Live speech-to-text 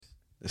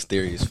This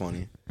theory is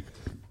funny.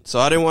 So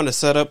I didn't want to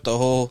set up the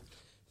whole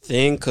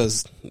thing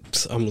because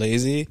I'm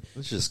lazy.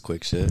 It's just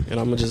quick shit. And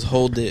I'm going to just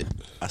hold it.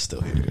 I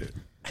still hear it.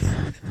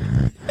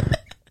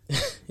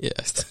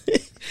 Yes.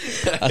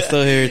 I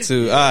still hear it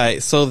too. All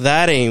right. So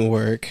that ain't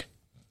work.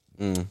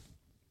 Damn.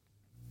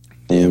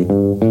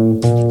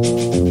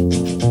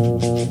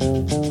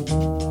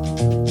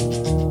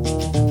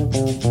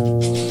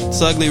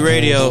 It's Ugly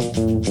Radio,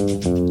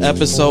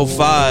 episode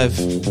 5.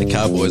 The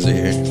Cowboys are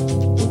here.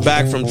 We're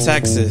back from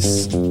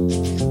Texas.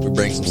 We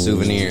bring some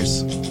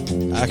souvenirs.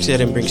 Actually, I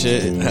didn't bring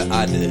shit.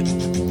 I did.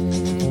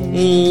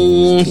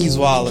 He's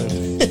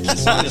wildin'.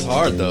 This song is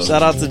hard though.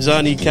 Shout out to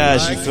Johnny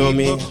Cash, you feel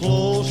me?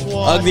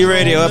 Ugly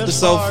Radio,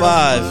 episode 5.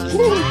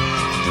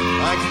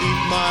 I keep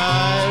my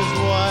eyes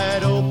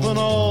wide open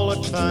all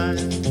the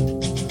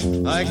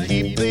time. I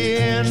keep the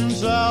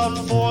ends out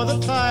for the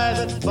tie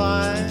that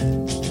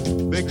binds.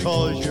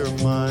 Because you're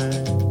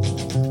mine,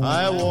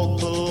 I walk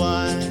the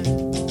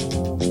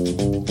line.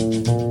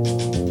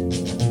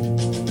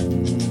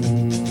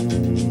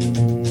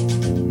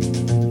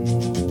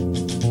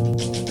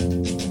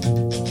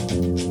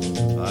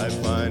 I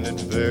find it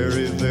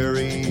very,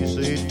 very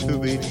easy to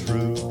be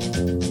true.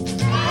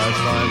 I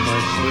find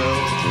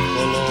myself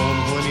alone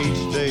when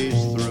each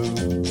day's through.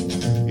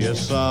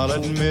 Yes, I'll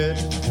admit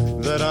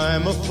that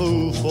I'm a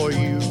fool for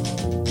you.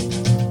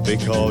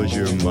 Because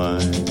you're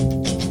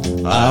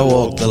mine, I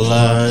walk the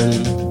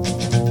line.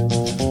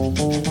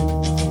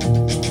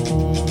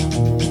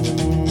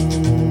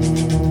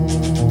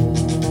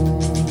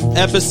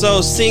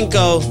 Episode 5.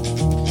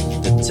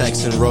 The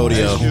Texan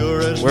Rodeo.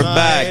 We're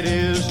back.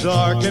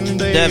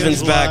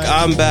 Devin's back.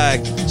 I'm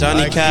back.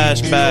 Johnny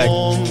Cash back. I'm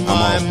all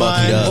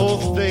buckied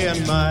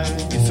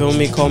up. You feel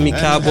me? Call me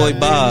Cowboy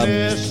Bob.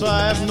 It's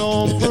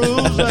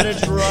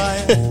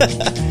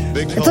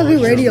Ugly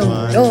Radio.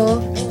 Duh.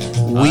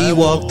 We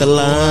walk the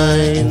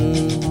line.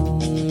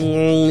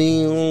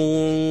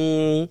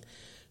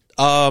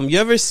 You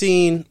ever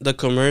seen the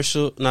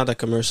commercial? Not the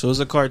commercial. It was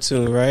a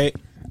cartoon, right?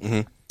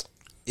 Mm-hmm.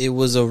 It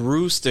was a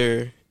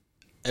rooster.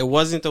 It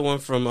wasn't the one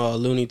from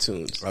Looney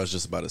Tunes. I was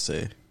just about to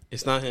say.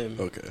 It's not him.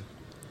 Okay.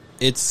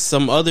 It's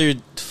some other.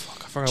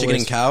 Fuck, I forgot Chicken what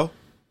and cow?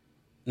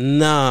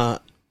 Nah.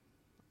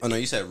 Oh no,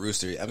 you said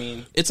rooster. I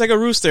mean, It's like a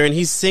rooster, and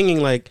he's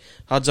singing like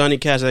how Johnny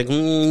Cash like,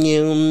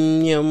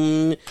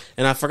 and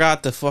I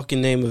forgot the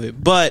fucking name of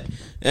it. But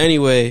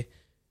anyway,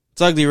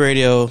 it's Ugly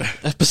Radio,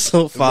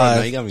 episode 5. bro,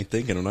 now you got me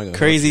thinking. I'm not gonna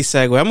Crazy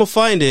segue. I'm gonna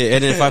find it,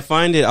 and if I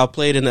find it, I'll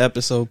play it in the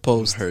episode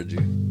post. heard you.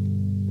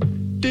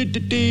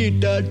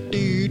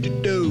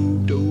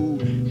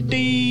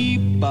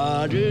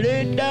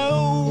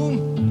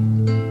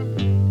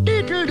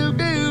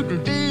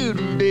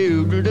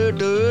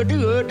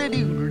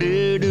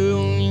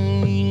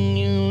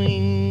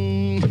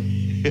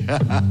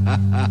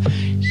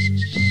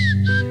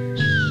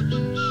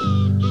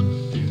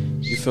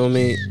 You feel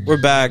me?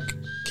 We're back.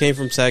 Came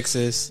from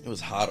Texas. It was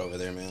hot over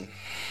there, man.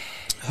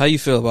 How you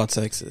feel about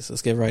Texas?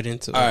 Let's get right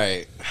into it. All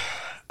right.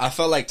 I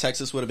felt like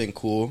Texas would have been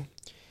cool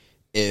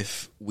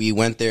if we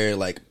went there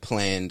like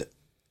planned.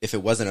 If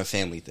it wasn't a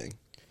family thing.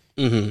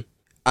 Mm-hmm.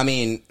 I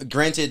mean,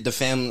 granted, the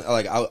family.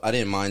 Like I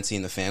didn't mind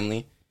seeing the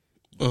family,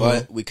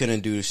 but we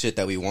couldn't do shit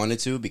that we wanted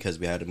to because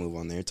we had to move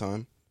on their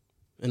time.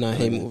 And I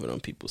hate moving on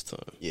people's time.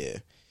 Yeah,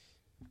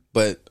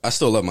 but I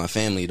still love my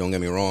family. Don't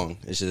get me wrong.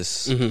 It's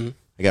just I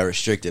got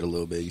restricted a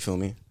little bit. You feel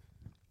me?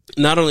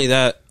 Not only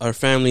that, our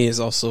family is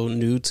also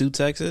new to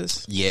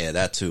Texas. Yeah,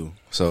 that too.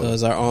 So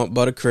Because our aunt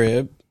bought a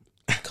crib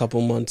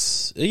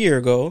a year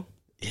ago.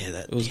 yeah,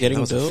 that It was getting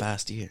that was built. a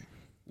fast year.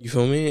 You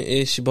feel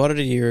me? She bought it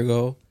a year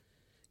ago,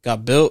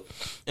 got built,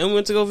 and we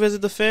went to go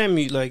visit the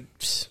family. Like,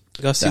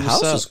 go see The what's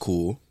house up. was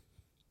cool.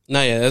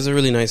 Nah, yeah, that's a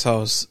really nice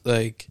house.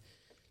 Like,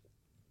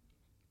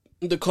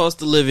 the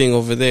cost of living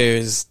over there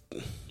is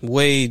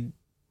way,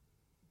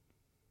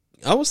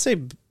 I would say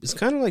it's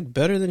kind of like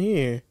better than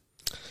here.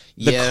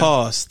 The Yeah,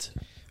 cost.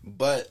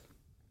 but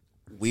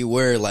we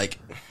were like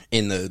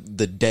in the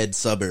dead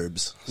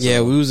suburbs. So Yeah,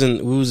 we was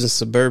in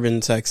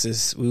suburban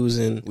Texas. We was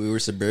in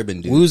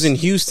suburban dudes. We was in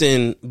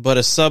Houston, but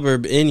a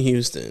suburb in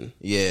Houston.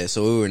 Yeah,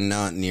 so we were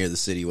not near the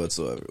city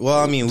whatsoever. Well,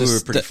 I mean, we were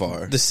pretty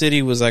far. The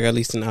city was like at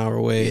least an hour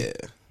away. Yeah.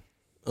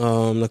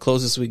 The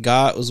closest we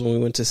got was when we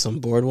went to some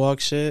boardwalk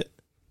shit.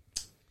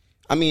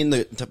 I mean,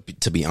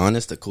 to be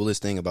honest, the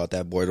coolest thing about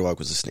that boardwalk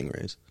was the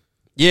stingrays.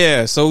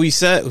 Yeah, so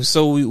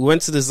we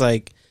went to this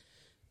like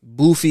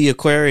boofy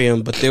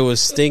aquarium, but there was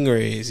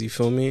stingrays. You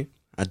feel me?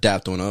 I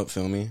dapped one up,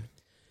 feel me?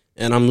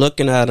 And I'm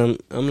looking at him.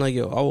 I'm like,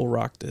 yo, I will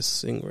rock this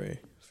stingray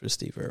for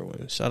Steve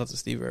Irwin. Shout out to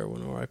Steve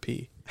Irwin,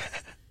 R.I.P.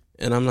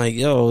 And I'm like,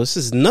 yo, this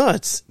is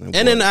nuts. Oh,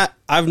 and then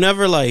I've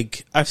never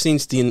I've seen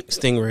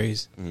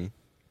stingrays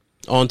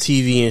on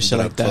TV and shit But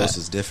like up that. close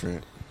is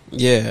different.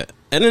 Yeah,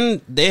 and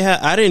then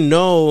I didn't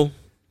know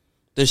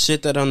the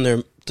shit that on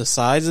the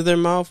sides of their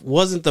mouth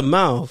wasn't the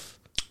mouth.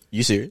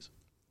 You serious?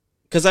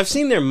 Because I've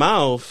seen their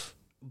mouth,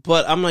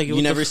 but I'm like, You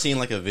never seen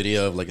like a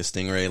video of like a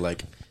stingray,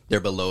 like they're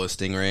below a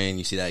stingray and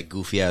you see that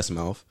goofy ass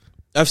mouth?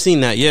 I've seen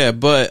that, yeah,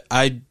 but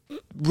I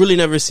really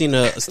never seen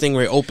a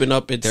stingray open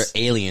up. They're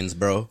aliens,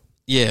 bro.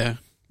 Yeah.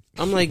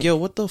 I'm like, yo,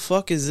 what the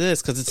fuck is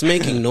this? Because it's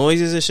making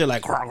noises and shit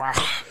like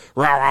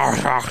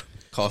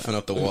Coughing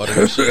up the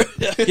water and shit.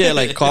 yeah,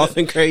 like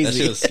coughing That crazy.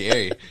 shit was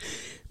scary.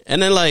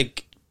 And then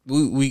like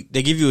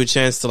they give you a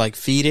chance to like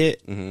feed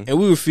it, and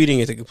we were feeding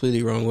it the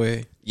completely wrong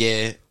way.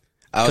 Yeah.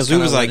 'Cause we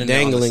kinda was, like, letting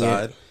it on the dangling it.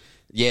 side.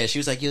 Yeah, she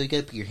was like, yo, you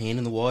gotta put your hand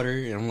in the water.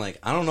 And I'm like,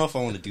 I don't know if I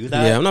want to do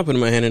that. Yeah, I'm not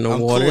putting my hand in no I'm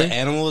water. cool with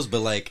animals,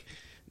 but like,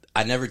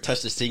 I never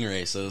touched a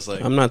stingray, so it's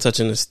like, I'm not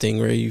touching a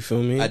stingray. You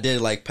feel me? I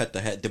did like pet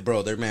the head.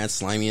 Bro, they're mad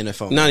slimy and it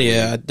felt Not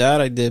yeah, that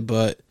I did,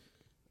 but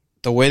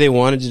the way they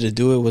wanted you to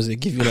do it was they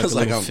give you like a was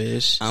like, little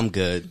fish, I'm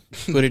good.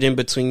 put it in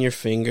between your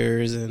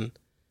fingers, and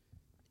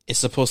it's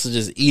supposed to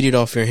just eat it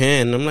off your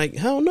hand. And I'm like,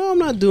 hell no, I'm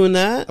not doing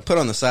that. I put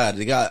it on the side.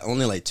 They got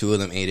only like 2 of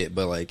them ate it,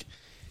 but like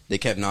they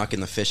kept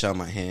knocking the fish out of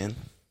my hand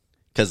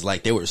because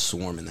like they were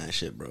swarming that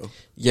shit, bro.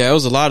 Yeah, it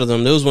was a lot of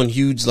them. There was one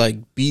huge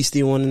like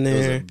beastie one in There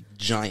was there. a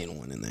giant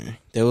one in there.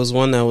 There was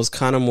one that was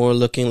kind of more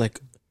looking like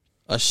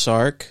a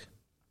shark,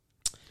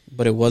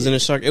 but it wasn't a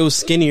shark. It was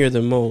skinnier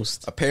than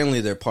most.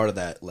 Apparently, they're part of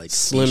that like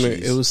Slimmer.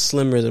 species. It was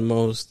slimmer than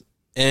most.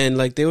 And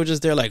like they were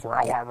just there like They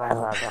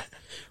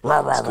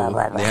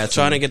had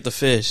trying to get the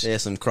fish. They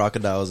had some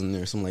crocodiles in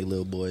there, some like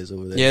little boys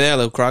over there. Yeah, they had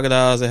little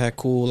crocodiles. They had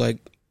cool like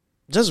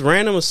just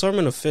random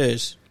assortment of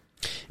fish.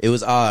 It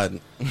was odd,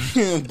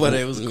 but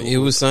it was cool. It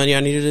was something I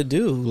needed to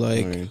do.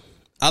 Like Right.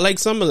 I like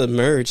some of the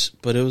merch,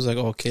 but it was like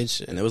all kid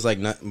shit. And it was like,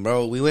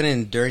 bro, we went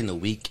in during the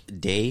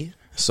weekday,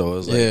 so it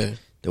was like Yeah.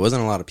 there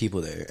wasn't a lot of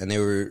people there, and they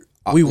were.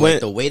 We like,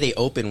 went- the way they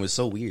opened was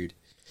so weird.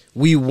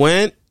 We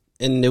went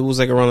and it was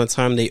like around the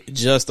time they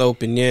just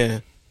opened, yeah.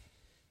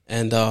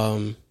 And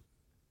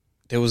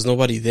there was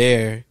nobody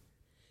there.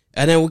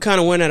 And then we kind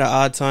of went at an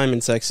odd time in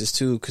Texas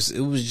too, because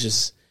it was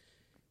just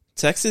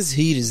Texas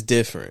heat is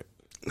different.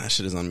 That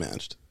shit is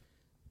unmatched.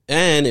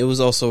 And it was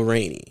also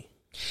rainy.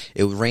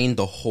 It rained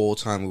the whole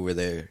time we were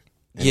there.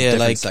 In Yeah, different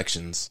like,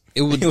 sections.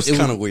 It would. It was it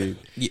kind of would-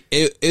 weird.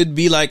 It'd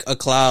be like a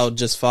cloud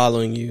just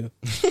following you,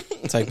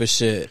 type of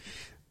shit.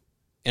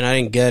 And I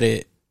didn't get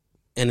it,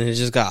 and then it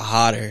just got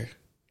hotter.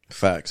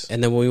 Facts.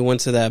 And then when we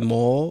went to that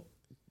mall,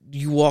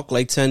 you walk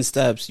like 10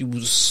 steps, you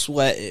was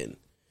sweating.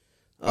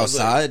 I was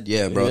like- Outside,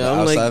 yeah, bro. Yeah, the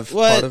I'm like, outside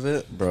what? part of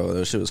it, bro.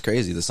 That shit was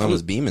crazy. The sun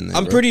was beaming there.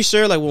 I'm bro. pretty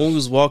sure, like when we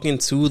was walking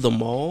to the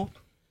mall,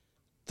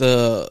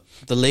 the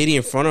lady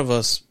in front of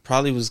us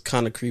probably was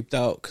kind of creeped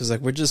out because like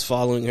we're just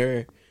following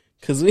her.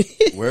 Cause we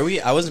Were we?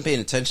 I wasn't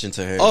paying attention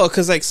to her. oh,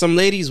 cause like some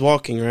lady's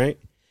walking right,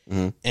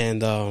 Mhm.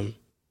 and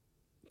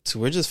so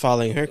we're just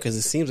following her because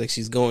it seems like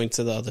she's going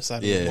to the other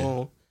side of Yeah. the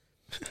mall.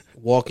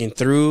 Walking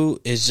through,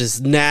 it's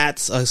just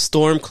gnats, a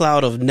storm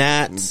cloud of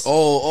gnats,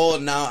 Oh,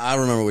 now I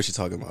remember what you're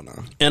talking about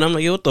now. and I'm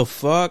like, yo, what the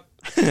fuck?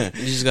 You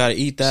just gotta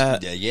eat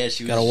that. Yeah,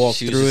 she was, Gotta walk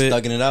she was through just it.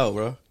 thugging it out,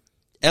 bro.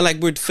 And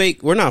like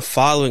we're not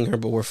following her,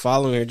 but we're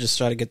following her just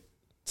try to get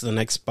to the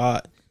next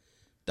spot.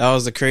 That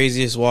was the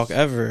craziest walk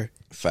ever.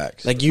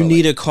 Facts. Like you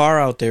need a car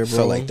out there, bro.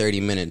 Felt like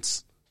 30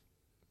 minutes.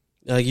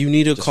 Like you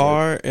need a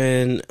car,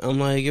 and I'm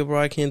like, yo, bro,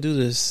 I can't do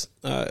this.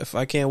 If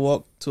I can't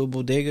walk to a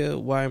bodega,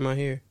 why am I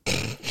here?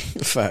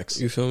 Facts.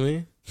 You feel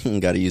me?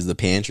 Got to use the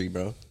pantry,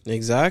 bro,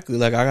 Exactly.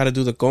 Like I got to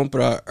do the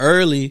compra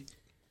early.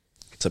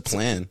 to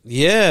plan.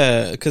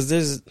 Yeah, because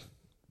there's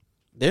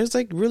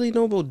like really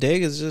no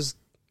bodegas. Just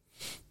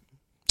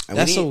And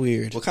that's so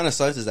weird. What kind of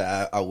sucks is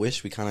that I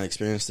wish we kind of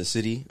experienced the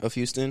city of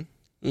Houston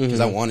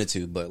because I wanted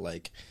to, but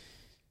like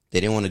they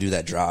didn't want to do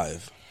that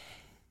drive.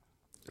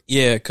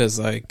 Yeah, because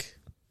like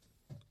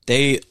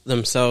they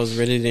themselves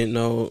really didn't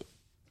know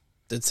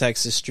the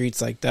Texas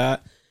streets like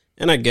that,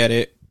 and I get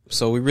it.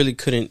 So we really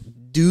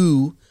couldn't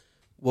do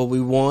what we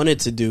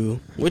wanted to do,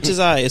 which is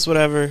it's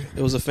whatever.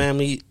 It was a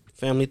family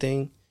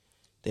thing.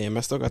 Damn,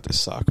 I still got this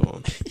sock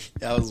on.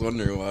 I was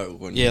wondering why.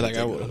 When Yeah, like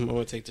I'm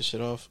gonna take the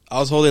shit off. I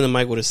was holding the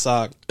mic with a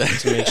sock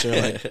to make sure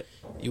like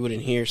you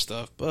wouldn't hear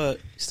stuff, but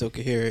you still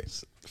could hear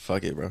it.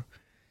 Fuck it, bro.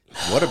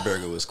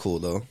 Whataburger was cool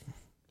though.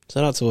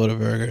 Shout out to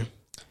Whataburger.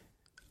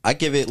 I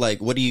give it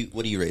like what do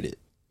you rate it?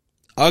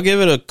 I'll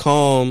give it a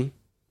calm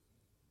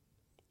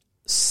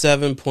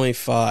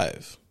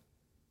 7.5.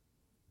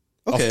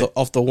 Okay.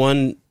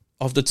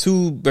 Off the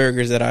 2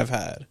 burgers that I've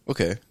had.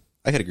 Okay.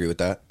 I could agree with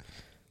that.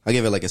 I'll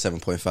give it like a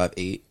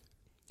 7.58.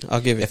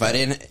 I'll give it. If I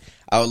didn't,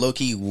 I would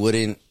low-key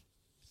wouldn't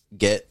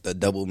get the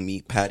double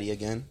meat patty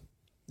again.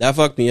 That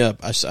fucked me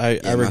up. I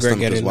My regret stomach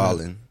getting was that.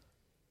 wilding.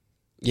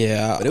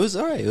 Yeah. But it was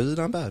alright. It was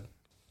not bad.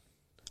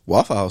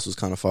 Waffle House was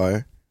kind of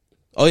fire.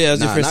 Oh yeah, that was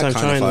Nah, your first not time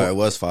kind of trying. fire. It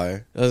was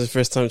fire. That was the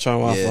first time trying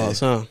Waffle Yeah. House,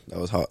 huh? That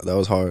was hard. That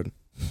was hard.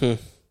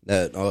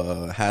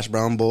 That hash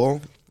brown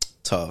bowl,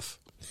 tough.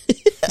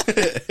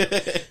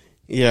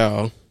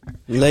 Yo,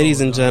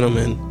 ladies and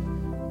gentlemen,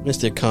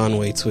 Mr.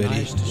 Conway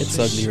Twitty. It's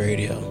Ugly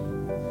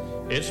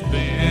Radio. It's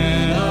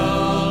been a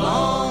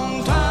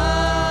long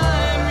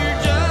time.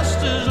 You're just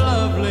as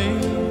lovely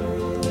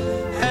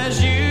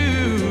as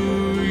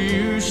you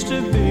used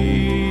to be.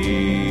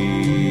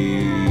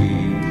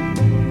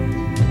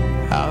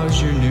 How's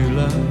your new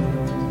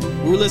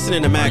love? We're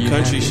listening to mad Are you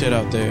country happy? shit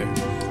out there.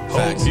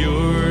 Facts. Hope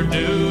you're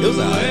It was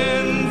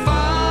doing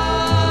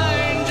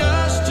fine.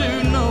 Just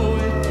to know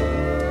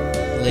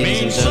it Ladies and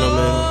means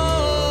gentlemen,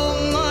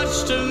 so much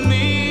to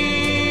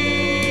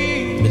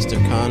me. Mr.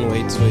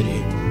 Conway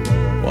Twitty.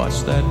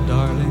 What's that,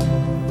 darling?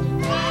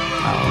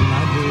 How am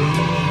I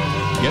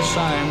doing? Yes,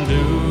 I'm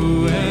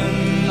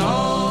doing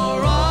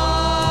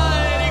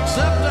alright,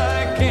 except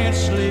I can't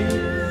sleep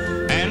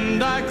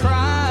and I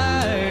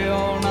cry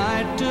all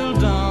night till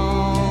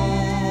dawn.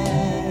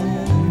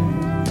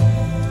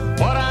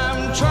 What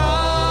I'm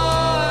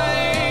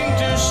trying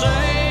to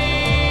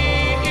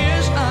say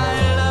is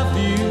I love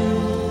you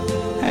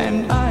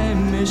and I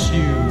miss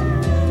you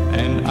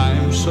and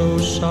I'm so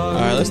sorry.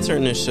 All right, let's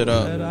turn this shit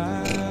up. that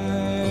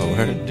I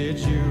word. did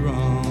you wrong.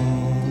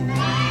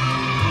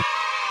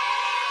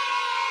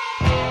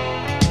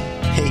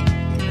 Hey.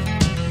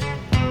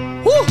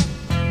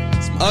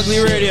 Ugly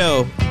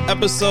Radio,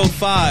 episode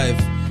 5,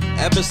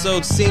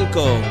 episode 5.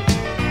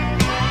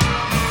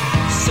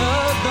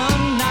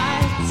 Southern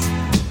Nights.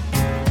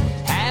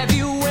 Have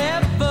you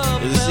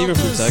ever Is this even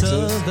from felt the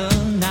Texas?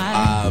 Southern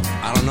Nights?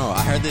 I don't know.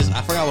 I heard this.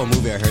 I forgot what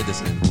movie I heard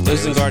this in. This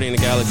is in Guardian of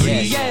the Galaxy.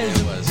 Yeah,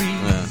 it was.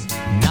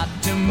 Yeah. Not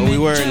to But we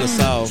were in the mention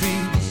South.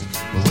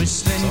 trees,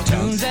 whistling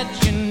tunes that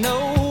you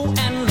know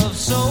and love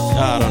so.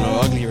 I don't know,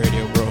 Ugly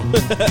Radio, bro.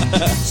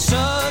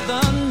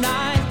 Southern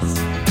Nights,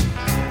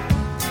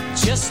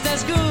 just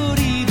as good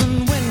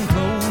even when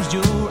closed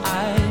your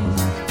eyes.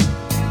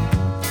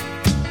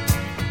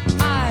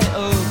 I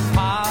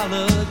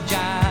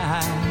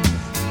apologize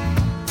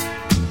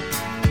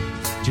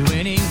to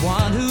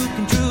anyone who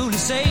can truly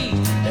say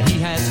that he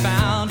has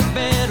found a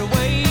better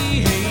way.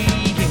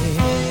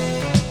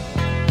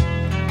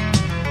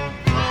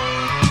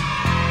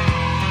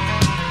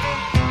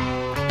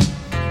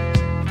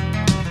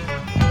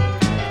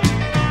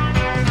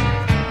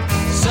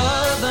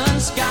 Southern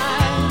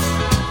skies.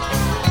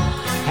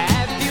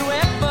 Have you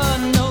ever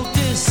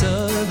noticed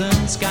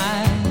southern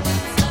skies?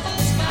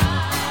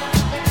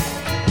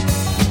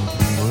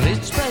 Well,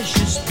 its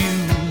precious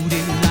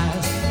beauty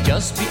lies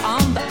just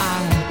beyond the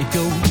eye. It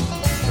goes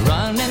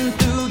running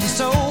through the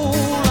soul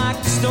like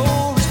the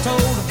stories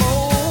told of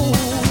old.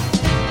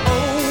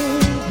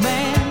 Old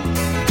man,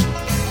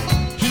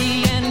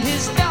 he and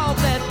his dog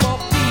that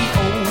walked the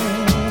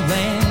old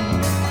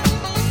land.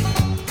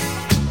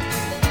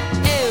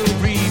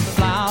 Every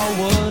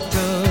flower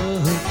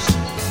touched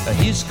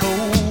his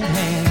cold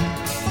hand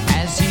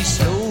as he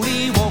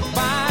slowly walked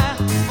by.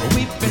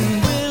 Weeping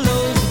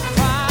willows would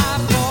cry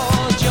for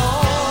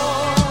joy.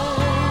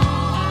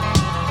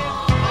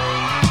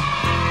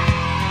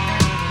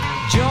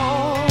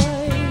 Joy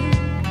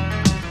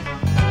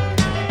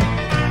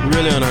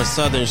Really on our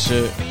southern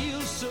shit.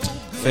 feels so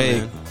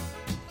Fake.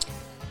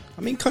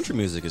 I mean, country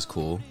music is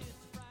cool.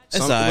 It's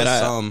Some, alright. but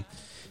some,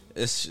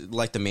 it's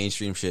like the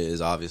mainstream shit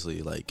is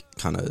obviously like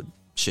kind of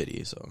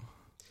shitty. So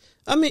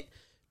I mean,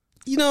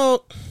 you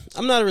know,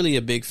 I'm not really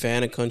a big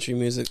fan of country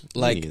music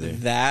like neither.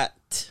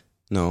 that.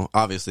 no,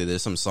 obviously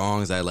there's some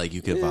songs that like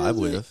you could vibe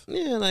with.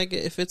 Yeah, like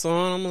if it's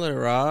on, I'm gonna let it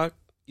rock.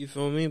 You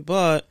feel me?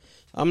 But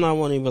I'm not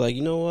one to be like,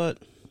 you know what?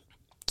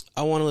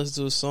 I want to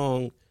listen to a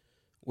song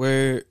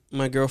where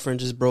my girlfriend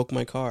just broke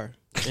my car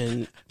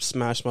and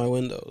smashed my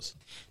windows.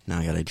 Now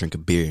I gotta drink a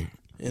beer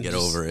and get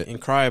just- over it.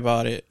 and cry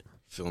about it.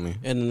 Feel me?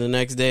 And then the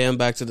next day, I'm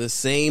back to the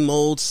same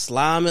old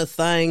slimy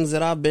things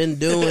that I've been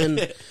doing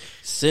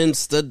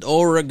since the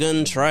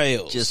Oregon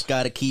Trails. Just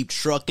gotta keep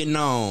trucking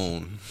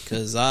on.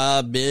 Cause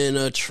I've been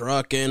a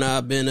trucking,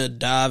 I've been a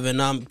diving,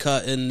 I'm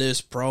cutting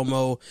this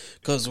promo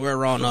cause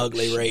we're on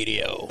Ugly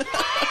Radio.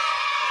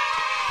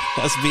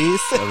 That's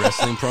Beast. A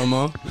wrestling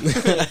promo.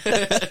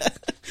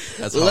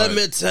 That's Let hard.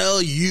 me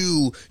tell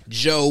you,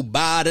 Joe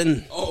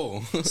Biden.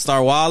 Oh,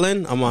 Star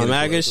Wallin, I'm on Get it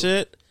MAGA political.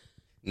 shit.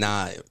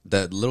 nah.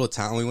 That little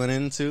town we went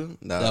into.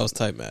 That was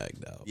type mag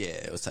though. yeah.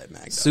 It was type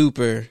mag. Though.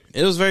 Super.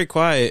 It was very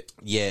quiet.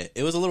 Yeah,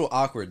 it was a little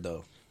awkward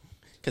though,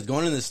 because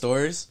going in the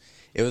stores,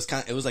 it was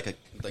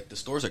like the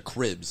stores are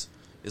cribs.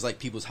 It's like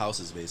people's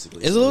houses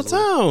basically. It's So a it little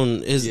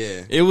was town.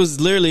 Yeah. It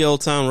was literally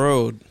Old Town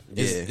Road.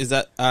 Yeah. Is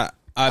that I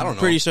I'm don't know.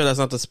 pretty sure that's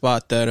not the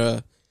spot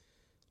that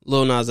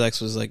Lil Nas X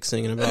was like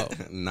singing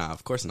about. Nah,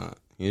 of course not.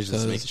 He was just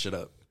 'Cause- making shit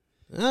up.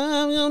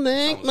 I'm gonna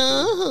take my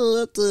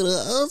hoe up to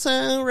the Old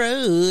Town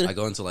Road. I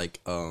go into like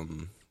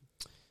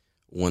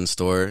one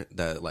store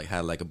that like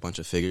had like a bunch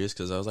of figures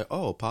because I was like,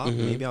 oh, pop,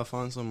 maybe I'll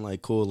find some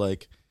like cool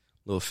like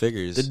little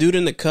figures. The dude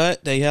in the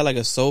cut, they had like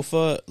a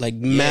sofa, like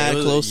Yeah, mad it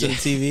was- close yeah.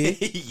 to the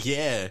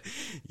TV.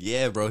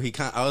 yeah, bro.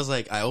 I was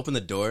like, I opened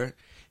the door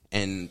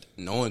and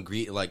no one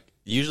like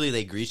usually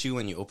they greet you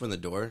when you open the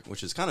door,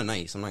 which is kind of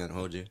nice. I'm not gonna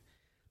hold you.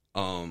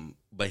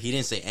 But he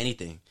didn't say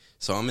anything,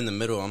 so I'm in the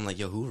middle. I'm like,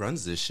 yo, who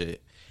runs this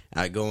shit? And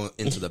I go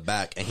into the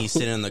back, and he's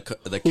sitting on the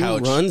Who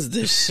couch. runs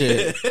this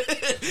shit?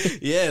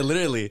 Yeah,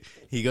 literally.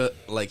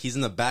 He's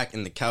in the back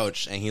in the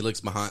couch, and he looks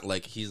behind,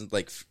 like he's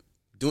like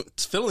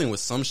fiddling with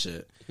some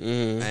shit.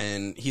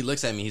 And he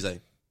looks at me. He's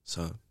like,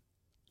 "So,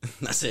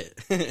 that's it."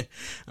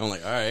 I'm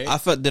like, "All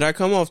right." Did I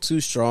come off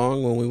too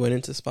strong when we went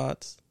into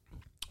spots?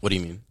 What do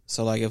you mean?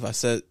 So like if I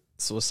said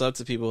so what's up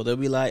to people, they'll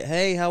be like,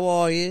 "Hey, how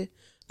are you?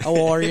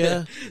 How are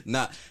you?"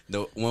 Nah,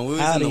 when we was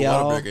Howdy, in the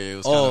y'all. Whataburger, it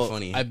was kind of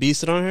funny. I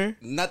beasted on her.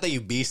 Not that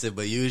you beasted,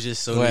 but you was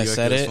just so Wait, I New York.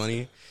 said It was it?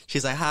 funny.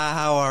 She's like, "Hi,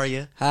 how are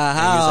you?" Hi, And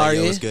he how was like, are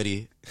Yo, you? what's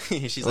goody?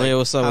 She's Oh, like, yeah,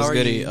 what's up? "How What's are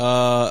goody? you?"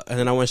 And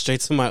then I went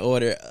straight to my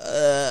order.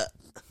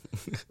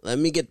 Let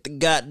me get the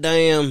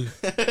goddamn.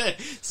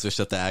 Switched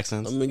up the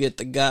accents. Let me get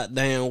the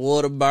goddamn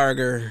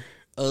Whataburger.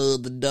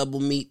 The double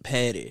meat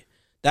patty.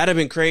 That'd have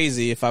been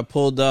crazy if I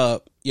pulled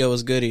up. Yo,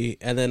 what's goody?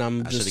 And then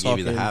I'm I should just have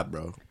talking. gave you the hat,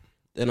 bro.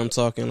 Then I'm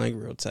talking like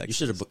real text.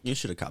 You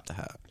should have copped the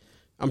hat.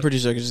 I'm pretty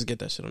sure I could just get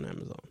that shit on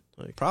Amazon.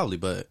 Like, Probably,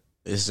 but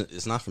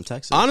it's not from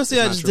Texas. honestly,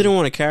 It's I not just true. didn't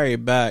want to carry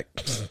it back,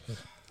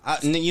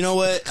 You know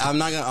what? I'm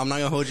not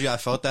gonna hold you. I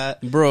felt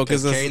that, bro.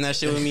 Because carrying that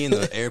shit with me in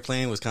the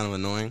airplane was kind of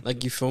annoying.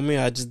 like, you feel me?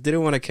 I just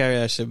didn't want to carry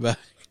that shit back.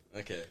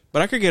 Okay.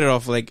 But I could get it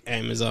off like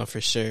Amazon for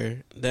sure.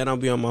 Then I'll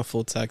be on my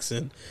full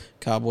Texan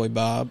Cowboy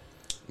Bob.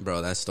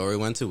 Bro, that store we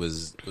went to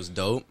was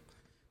dope,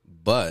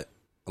 but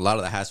a lot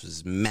of the hats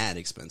was mad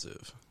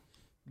expensive.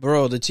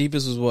 Bro, the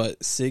cheapest was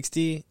what,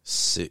 60,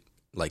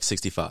 Like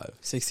 65.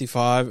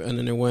 65, and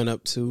then it went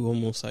up to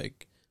almost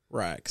like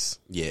racks.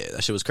 Yeah,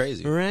 that shit was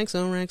crazy. Racks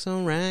on racks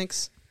on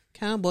racks.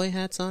 Cowboy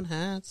hats on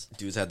hats.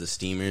 Dudes had the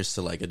steamers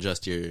to like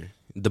adjust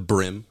the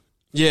brim.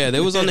 Yeah, they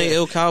was on the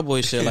ill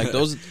cowboy shit. Like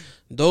those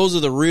are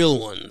the real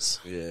ones.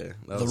 Yeah,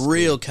 The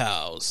real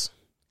cows.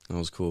 That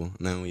was cool.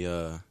 And then we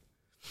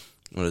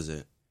what is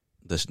it?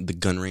 The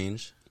gun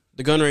range.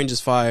 The gun range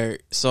is fire.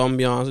 So I'm gonna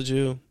be honest with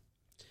you.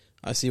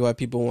 I see why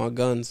people want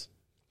guns.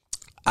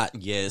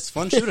 Yeah, it's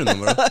fun shooting them,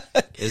 bro.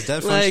 It's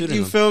definitely fun Like, shooting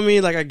you them. feel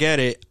me? Like, I get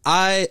it.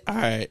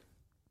 Alright.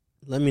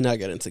 Let me not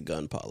get into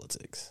gun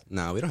politics.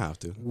 Nah, we don't have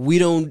to.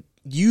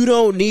 You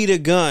don't need a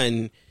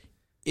gun.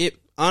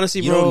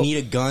 Honestly, You bro. don't need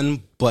a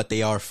gun, but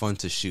they are fun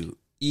to shoot.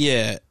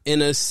 Yeah,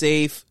 in a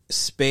safe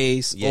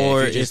space, Yeah,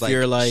 or if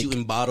you're like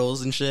shooting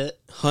bottles and shit.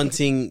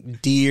 hunting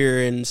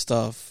deer and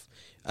stuff.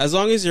 As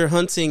long as you're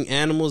hunting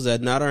animals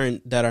that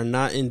are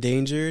not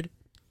endangered,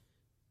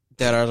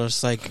 that are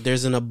just like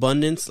there's an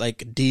abundance,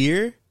 like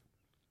deer,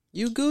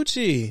 you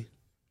Gucci.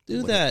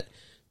 Do that.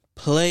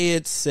 Play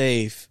it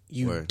safe.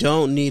 You Word.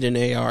 don't need an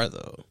AR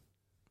though.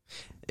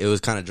 It was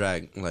kind of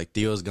drag. Like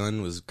Theo's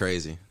gun was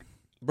crazy.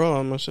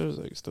 Bro, my shit is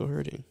like still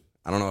hurting.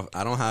 I don't know.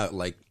 I don't have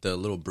like the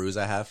little bruise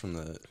I have from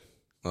the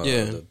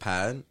the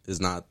pad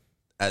is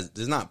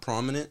not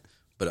prominent,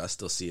 but I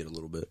still see it a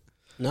little bit.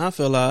 Now I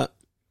feel a lot.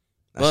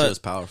 That But shit was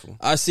powerful.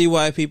 I see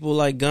why people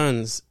like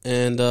guns,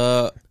 and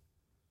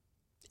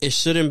it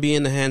shouldn't be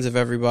in the hands of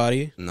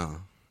everybody. No.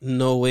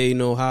 No way,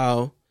 no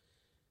how.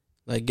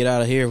 Like, get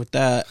out of here with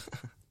that.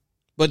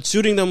 But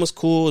shooting them was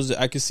cool.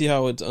 I could see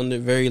how it's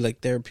very like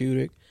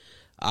therapeutic.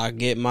 I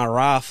get my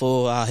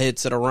rifle. I'll hit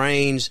to the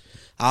range.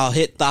 I'll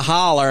hit the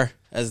holler,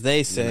 as they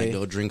And say.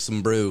 go drink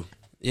some brew.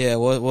 Yeah,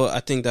 well, I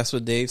think that's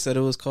what Dave said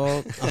it was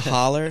called. A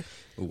holler.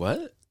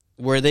 What?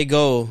 Where they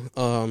go,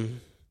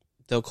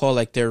 they'll call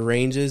like their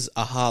ranges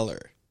a holler,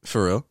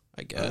 For real?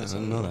 I I guess.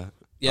 didn't know that.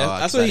 Yeah, Oh,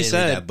 that's 'cause what I he didn't read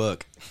said. That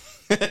book.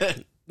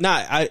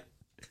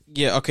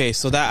 Yeah, okay,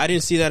 so that I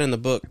didn't see that in the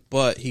book,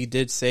 but he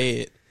did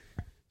say it.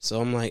 So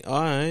I'm like,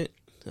 all right,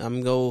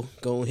 I'm go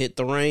hit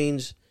the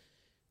range,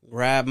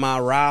 grab my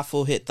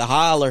rifle, hit the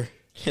holler,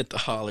 Hit the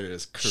holler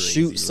is crazy.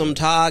 shoot some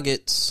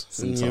targets.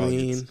 Some You know what I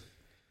targets. mean?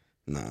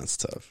 Nah, it's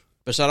tough.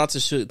 But shout out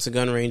to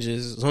gun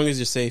ranges. As long as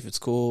you're safe, it's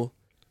cool.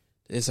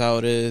 It's how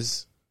it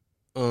is.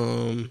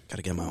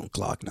 Gotta get my own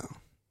Glock now.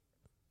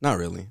 Not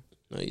really.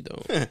 No, you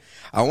don't.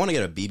 I want to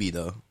get a BB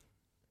though.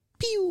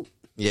 Pew.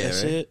 Yeah, That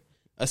right? shit.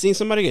 I seen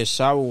somebody get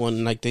shot with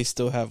one. Like they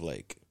still have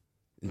like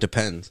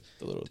Depends.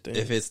 the little thing.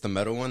 If it's the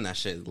metal one, that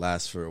shit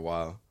lasts for a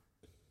while.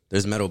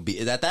 There's metal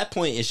at that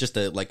point, it's just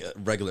a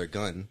regular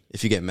gun.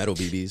 If you get metal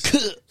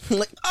BBs,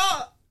 like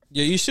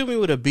Yo, you shoot me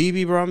with a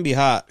BB, bro, I'm gonna be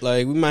hot.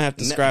 Like we might have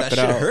to scrap that it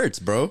shit out. hurts,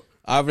 bro.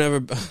 I've never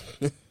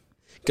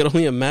could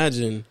only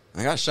imagine.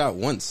 I got shot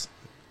once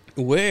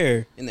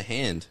Where? in the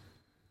hand.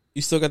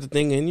 You still got the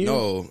thing in you?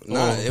 No,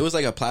 nah, Oh. it was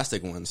like a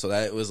plastic one, so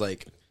that it was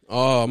like,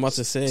 Oh, I'm about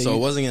to say. so it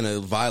wasn't gonna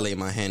violate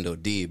my hand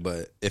OD.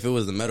 But if it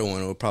was the metal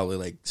one, it would probably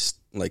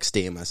like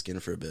stay in my skin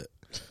for a bit.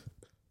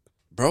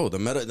 Bro, the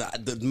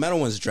metal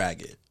ones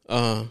drag it.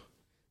 You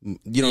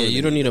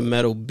don't need a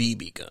metal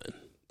BB gun.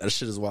 That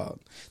shit is wild.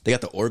 They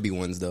got the Orby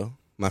ones though.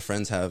 My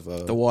friends have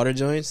The water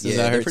joints? Does yeah,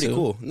 that they're hurt pretty too?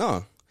 cool.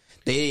 No,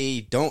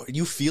 they don't.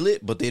 You feel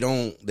it, but they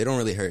don't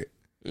really hurt.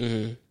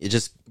 Mm-hmm. It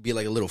just be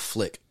like a little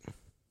flick.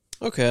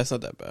 Okay, that's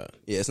not that bad.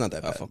 Yeah, it's not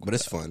that bad, fuck but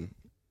it's fun.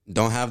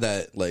 Don't have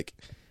that like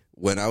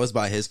when I was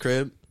by his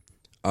crib.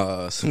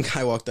 Some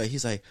guy walked out.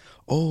 He's like,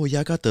 "Oh,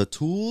 y'all got the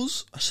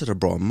tools? I should have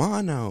brought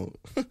mine out."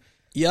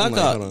 Y'all I'm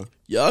like, hold on.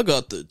 y'all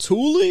got the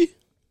Thule?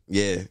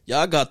 Yeah,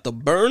 Y'all got the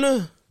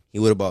burner? he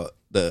would have bought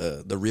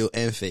the real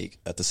and fake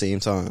at the same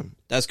time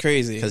That's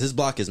crazy. because his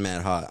block is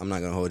mad hot. I'm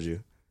not gonna hold you.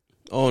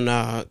 Oh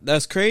nah,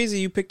 that's crazy.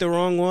 You picked the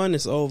wrong one.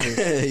 It's over.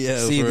 Yeah,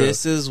 See, for real.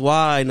 this is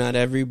why not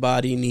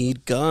everybody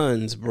need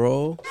guns,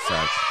 bro.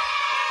 Facts.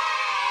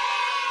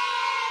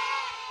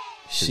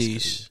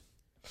 Sheesh.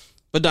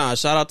 But nah,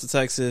 shout out to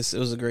Texas. It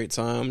was a great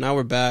time. Now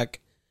we're back.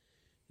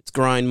 It's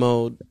grind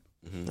mode.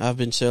 I've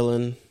been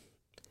chilling.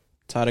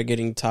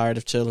 Getting tired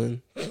of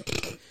chilling.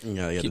 You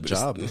gotta get a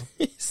job, man.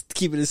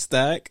 Keeping it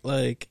stacked.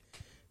 Like,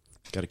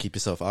 gotta keep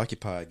yourself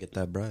occupied. Get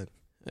that bread.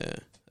 Yeah.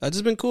 I've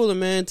just been cooling,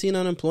 man. Teen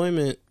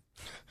unemployment.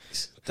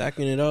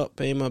 Stacking it up.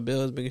 Paying my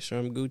bills. Making sure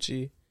I'm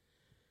Gucci.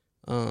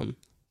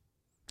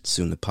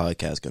 Soon the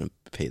podcast gonna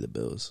pay the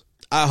bills.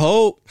 I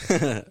hope.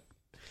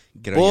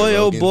 Boy,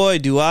 oh boy,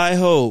 do I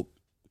hope.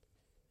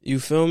 You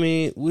feel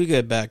me? We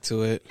get back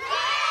to it.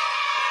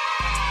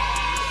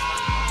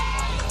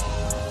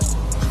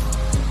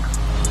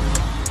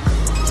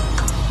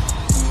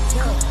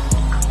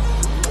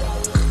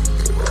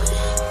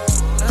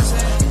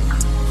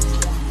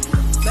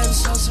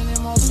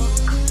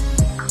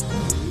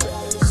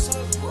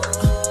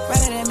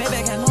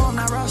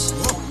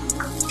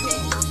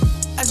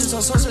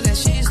 So that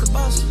she is the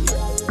boss.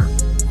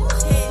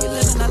 We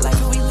living that life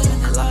and we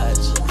living it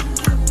large.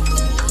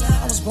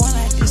 I was born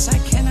like this, I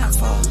cannot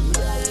fall.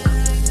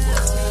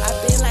 I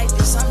feel like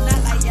this, I'm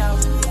not like y'all.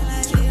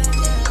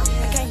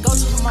 I can't go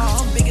to the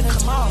mall, I'm bigger than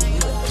the mall.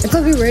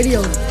 FW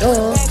Radio,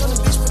 duh. Bag on the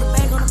bitch, put a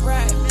bag on the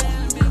bride.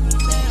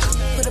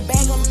 Put a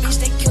bag on the bitch,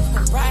 they kill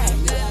the ride.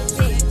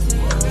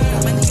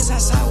 My niggas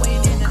outside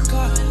waiting in the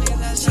car.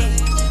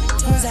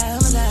 Who's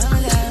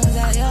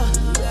that, yo?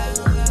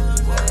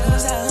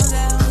 Who's that,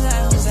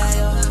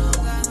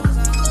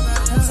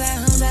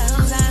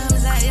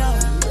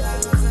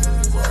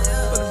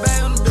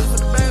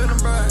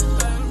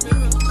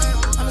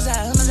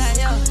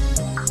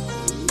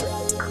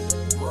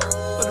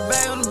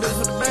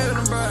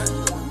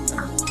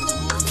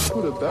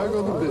 Put a bag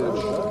on the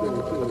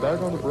bitch, put a bag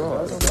on the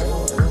broad.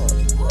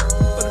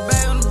 Put a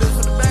bag on the bitch,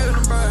 put a bag on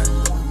the bride.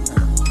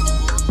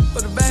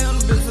 Put a bag on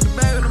the bitch, put a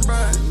bag on the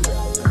bride.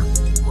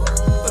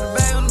 Put a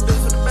bag on the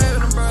bitch, put a bag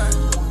on the bride.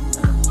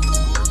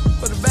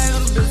 Put a bag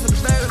on the bitch, put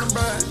a bag on the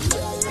bride.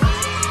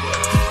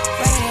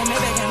 Right here,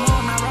 maybe I got more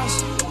on my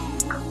roster.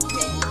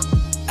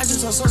 I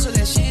just told Sosa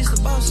that she is the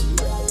boss.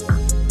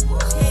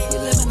 We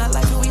living our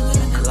life and we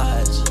living it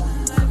large.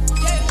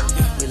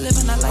 We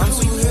living our life and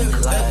we living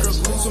it large.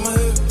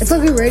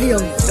 FW Radio,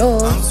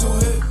 duh.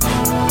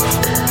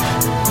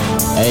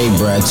 Hey,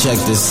 bruh, check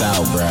this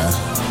out, bruh.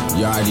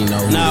 You already know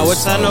who Nah,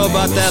 this what I know song,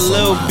 about man. that This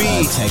Lil from B.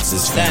 my,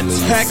 Texas family,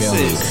 you That feel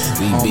me? Texas.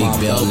 We big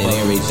building and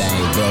everything,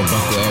 bro,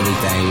 buckle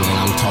everything, man.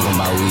 I'm talking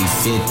about we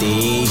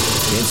 50,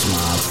 bitch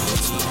mob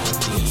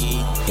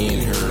in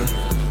her,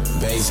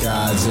 bass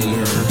guys in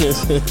her, You're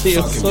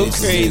fucking so bitches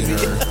crazy. in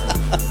her.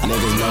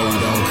 Niggas know we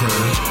don't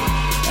care.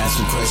 Ask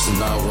some questions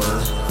about her.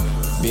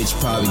 Bitch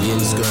probably getting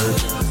skirt,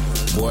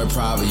 boy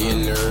probably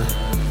in her.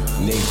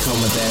 Nigga come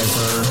with that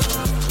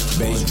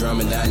fur, bass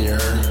drumming down your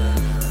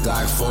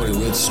Glock 40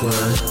 with swerve.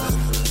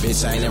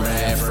 Bitch, I ain't never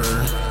had her.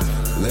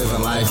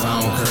 Living life,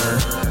 I don't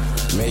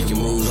care. Making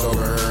moves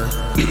over her.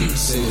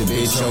 Send the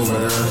bitch over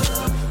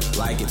her.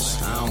 Like it,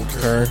 I don't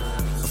care.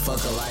 Fuck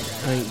her like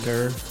I Ain't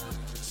girl.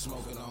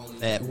 smoking on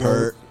That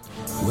perk.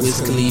 Wiz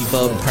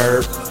Khalifa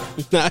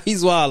perp. Nah,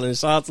 he's wildin'.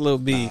 Shout out to Lil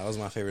B. That was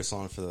my favorite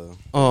song for the.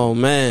 Oh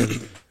man.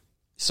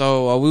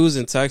 So we was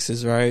in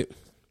Texas, right?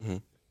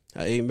 Mhm.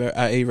 I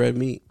ate red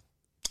meat.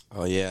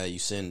 Oh yeah, you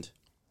sinned.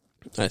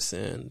 I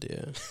sinned,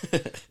 yeah.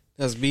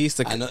 That's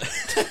beast. I know.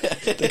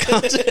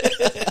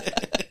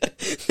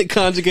 The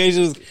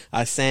conjugation was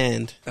I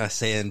sand. I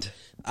sand.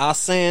 I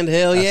sand,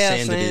 hell I yeah,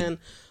 sanded it. sand.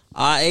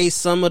 I ate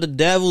some of the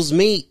devil's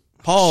meat.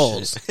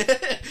 Pause.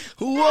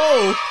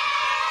 Whoa.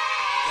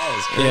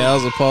 Yeah, that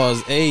was a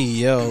pause. Hey,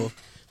 yo.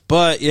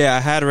 But yeah, I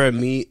had red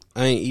meat.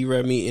 I ain't eat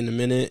red meat in a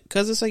minute.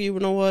 Cause it's like, you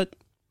know what?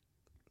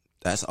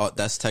 That's all.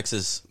 That's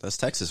Texas. That's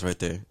Texas right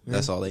there.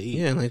 That's all they eat.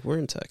 Yeah, like we're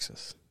in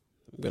Texas.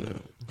 I'm gonna.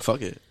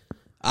 Fuck it.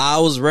 I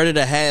was ready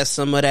to have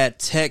some of that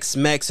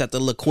Tex-Mex at the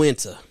La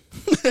Quinta.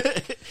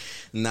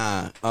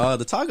 Nah.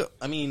 The taco.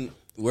 I mean,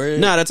 we're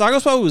Nah, the taco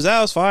spot was out.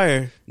 It was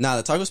fire. Nah,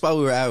 the taco spot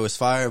we were at was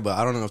fire, but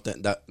I don't know if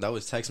that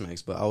was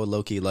Tex-Mex. But I would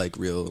low key like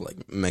real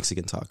like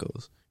Mexican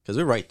tacos because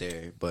we're right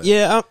there. But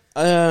Yeah,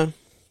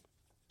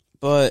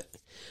 but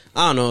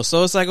I don't know.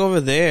 So it's like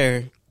over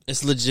there,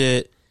 it's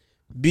legit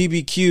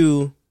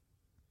BBQ,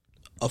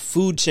 a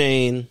food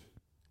chain,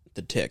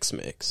 the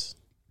Tex-Mex.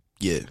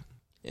 yeah,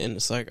 And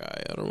it's like,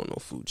 I don't want no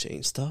food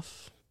chain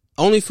stuff.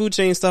 Only food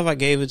chain stuff I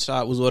gave it a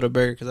shot was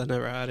Whataburger because I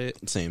never had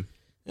it. same.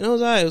 And it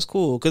was alright. It was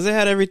cool because they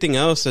had everything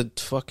else at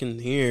fucking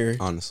here.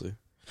 Honestly,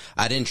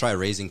 I didn't try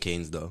Raising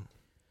Cane's though,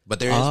 but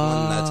there is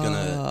one that's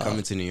gonna come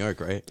into New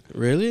York, right?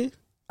 Really?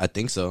 I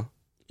think so.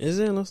 Is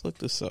it? Let's look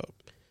this up.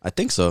 I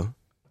think so.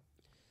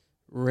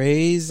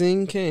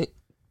 Raising Cane.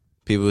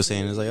 People were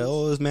saying it's like,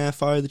 oh, this man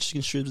fire the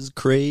chicken strips is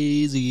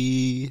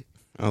crazy.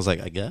 I was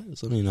like, I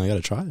guess. I mean, I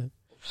gotta try it.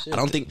 Shit.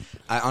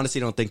 I honestly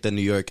don't think the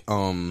New York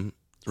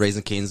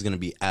Raising Cane's is gonna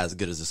be as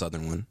good as the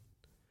Southern one.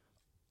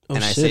 Oh,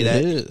 and I shit, say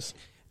that- it is.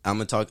 I'm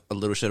gonna talk a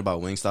little shit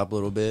about Wingstop a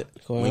little bit.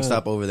 Go ahead.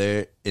 Wingstop over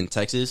there in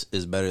Texas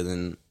is better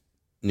than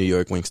New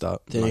York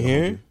Wingstop. Did I'm you not gonna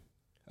hold hear? you.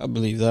 I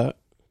believe that.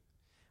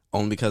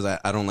 Only because I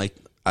don't like.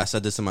 I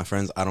said this to my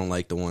friends. I don't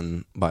like the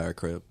one by our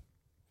crib.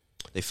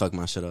 They fuck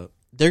my shit up.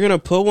 They're gonna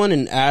put one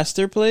in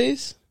Astor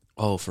Place.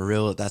 Oh, for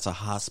real? That's a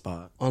hot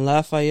spot. On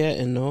Lafayette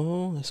and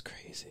NoHo? That's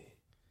crazy.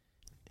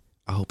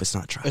 I hope it's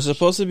not trash. There's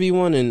supposed to be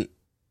one in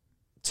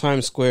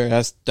Times Square.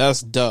 That's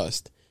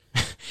dust.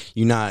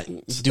 You not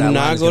Do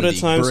not go to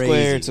Times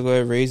Square to go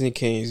to Raising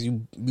Cane's.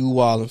 You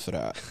wildin' for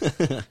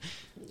that.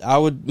 I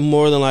would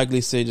more than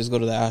likely say just go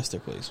to the Astor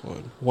Place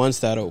one once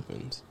that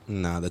opens.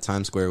 Nah, the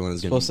Times Square one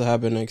is Supposed to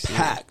happen next year.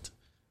 packed.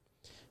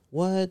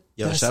 What?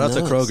 Yo, That's shout out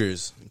to nuts.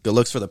 Kroger's. Good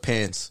looks for the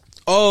pants.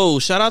 Oh,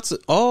 shout out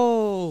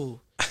to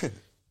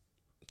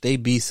they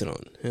beasted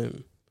on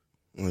him.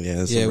 Oh, yeah,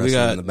 there's Yeah, some we wrestling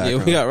got in the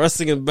background. we got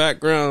wrestling in the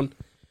background.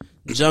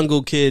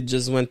 Jungle Kid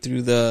just went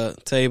through the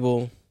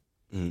table.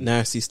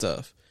 Nasty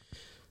stuff.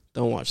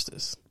 Don't watch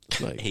this.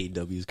 Like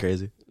AEW is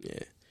crazy. yeah.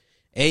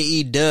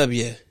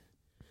 AEW.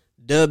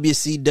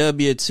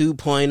 WCW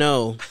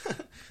 2.0.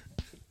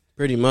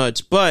 Pretty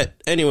much. But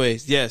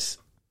anyways, yes.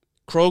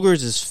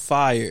 Kroger's is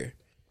fire.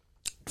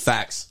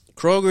 Facts.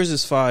 Kroger's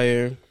is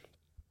fire.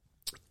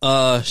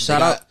 Shout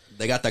out.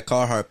 They got that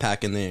Carhartt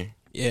pack in there.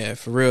 Yeah,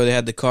 for real. They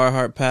had the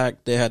Carhartt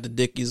pack. They had the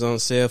Dickies on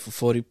sale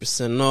for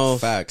 40%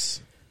 off.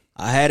 Facts.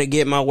 I had to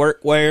get my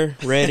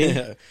workwear ready.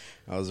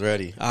 I was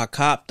ready. I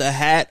copped a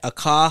hat, a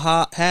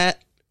Carhartt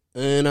hat,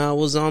 and I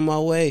was on my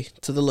way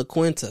to the La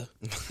Quinta.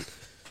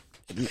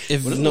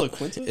 If What is La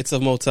Quinta? It's a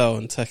motel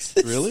in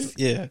Texas. Really?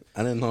 Yeah.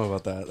 I didn't know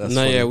about that. That's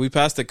No, funny. yeah, we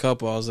passed a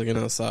couple. I was looking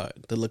outside.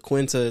 The La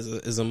Quinta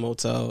is a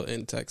motel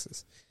in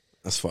Texas.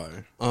 That's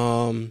fire.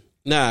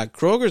 Nah,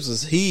 Kroger's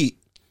was heat.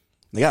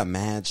 They got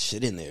mad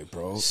shit in there,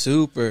 bro.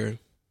 Super.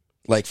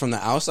 Like from the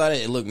outside,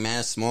 it looked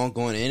mad small.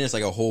 Going in, it's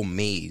like a whole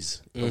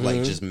maze of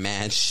like just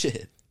mad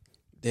shit.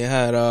 They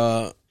had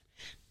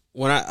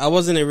when I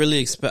wasn't really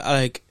expect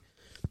like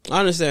I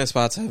understand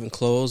spots haven't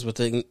closed, but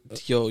they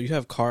you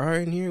have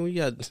Carhartt in here. We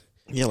got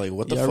Yeah, like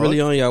what the y'all fuck?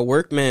 really on your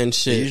workman They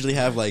shit. usually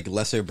have like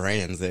lesser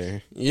brands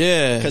there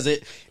Yeah, because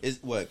it is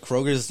what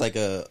Kroger's is like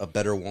a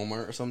better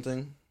Walmart or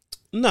something.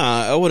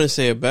 nah, I wouldn't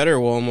say a better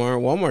Walmart.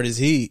 Walmart is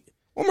heat.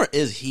 Walmart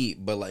is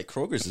heat, but like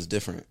Kroger's is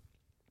different.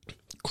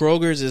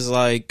 Kroger's is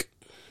like,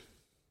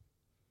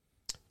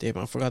 damn,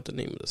 I forgot the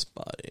name of the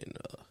spot in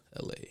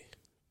LA.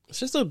 It's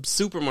just a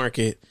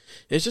supermarket.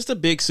 It's just a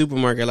big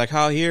supermarket. Like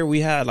how here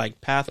we had like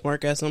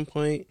Pathmark at some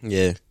point,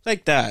 Yeah,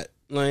 like that.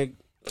 Like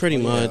pretty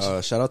much.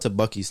 shout out to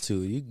Bucky's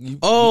too. You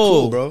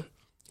Oh. cool, bro.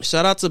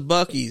 Shout out to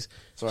Bucky's.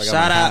 So I got my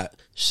hat.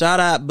 Shout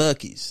out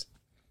Bucky's.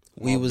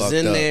 We All was bucked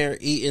in up. there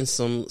eating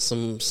some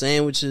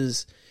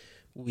sandwiches.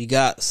 We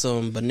got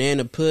some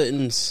banana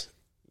puddings.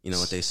 You know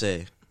what they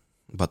say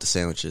about the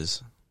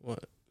sandwiches?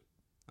 What?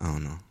 I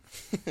don't know.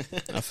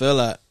 I feel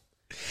like.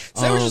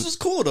 Sandwiches was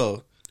cool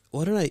though.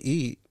 What did I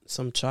eat?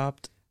 Some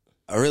chopped.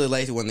 I really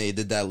liked it when they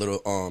did that little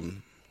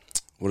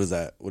what is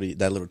that?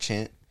 That little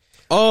chant?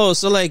 Oh,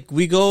 so like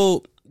we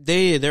go.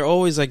 They're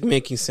always like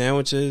making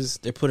sandwiches.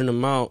 They're putting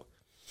them out.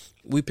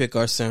 We pick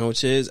our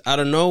sandwiches out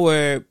of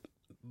nowhere.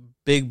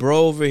 Big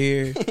bro over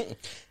here.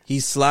 He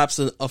slaps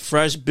a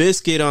fresh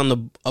biscuit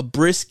on a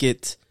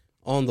brisket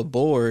on the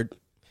board.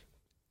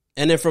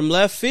 And then from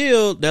left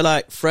field, they're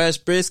like, fresh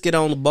brisket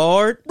on the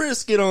board.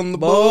 Brisket on the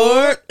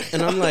Board.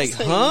 And I'm like, I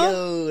was huh?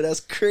 Yo, that's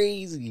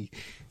crazy.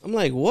 I'm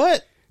like,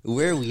 what?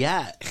 Where we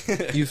at?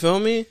 You feel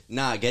me?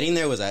 Nah, getting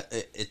there was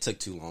it took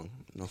too long.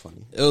 No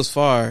funny. It was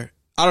far.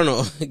 I don't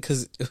know.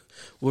 Because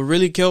what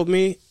really killed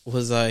me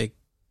was like,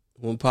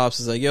 when Pops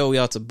is like, yo, we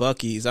out to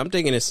Bucky's. I'm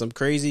thinking it's some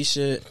crazy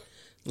shit.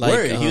 Like,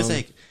 Word. He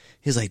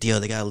was like, yo,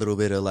 they got a little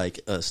bit of like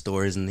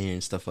stores in there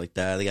and stuff like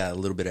that. They got a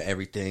little bit of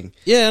everything.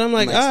 yeah, and I'm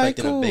like, I'm all right,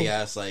 expecting cool. a big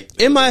ass like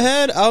In my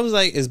head, I was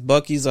like, is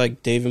Bucky's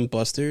like Dave and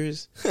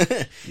Buster's?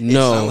 It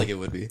No. sounded like it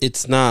would be.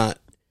 It's not.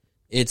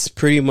 It's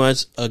pretty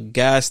much a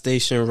gas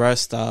station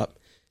rest stop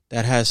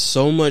that has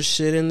so much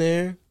shit in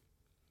there.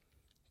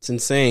 It's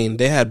insane.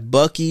 They had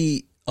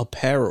Bucky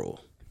apparel.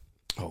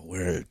 Oh,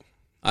 word.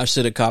 I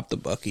should have copped the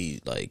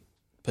Bucky like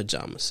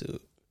pajama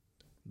suit.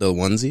 The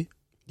onesie?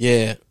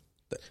 Yeah.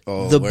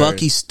 Oh, The word.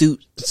 Bucky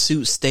suit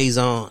stays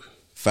on.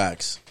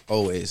 Facts.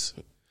 Always.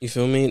 You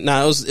feel me?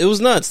 Nah, it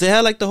was nuts. They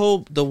had like the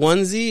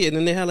onesie, and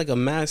then they had like a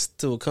mask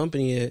to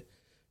accompany it.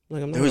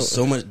 Like I'm not There was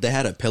so much. They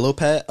had a pillow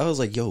pad. I was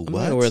like, yo, I'm not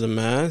what? gonna wear the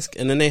mask.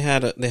 And then they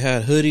had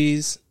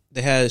hoodies.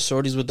 They had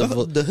shorties with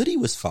The hoodie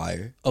was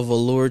fire. a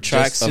velour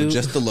tracksuit.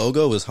 Just the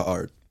logo was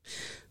hard.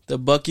 The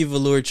Bucky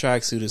velour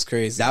tracksuit is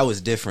crazy. That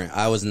was different.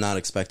 I was not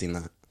expecting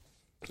that.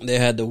 They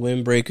had the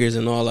windbreakers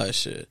and all that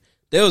shit.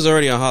 They was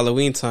already on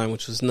Halloween time,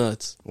 which was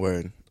nuts.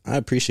 Word. I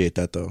appreciate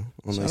that though.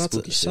 On that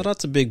spooky shit. Shout out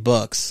to Big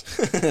Bucks.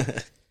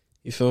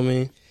 You feel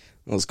me?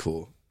 That was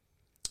cool.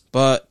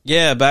 But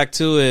yeah, back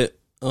to it.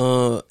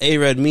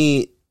 A-Red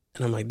meat,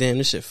 and I'm like, damn,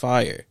 this shit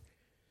fire.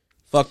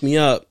 Fuck me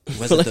up.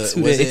 Was for it like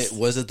 2 days.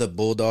 was it the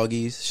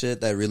Bulldoggies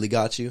shit that really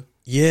got you?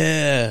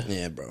 Yeah.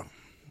 Yeah, bro.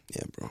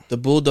 Yeah, bro. The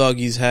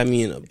Bulldoggies had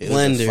me in a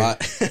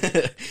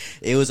blender.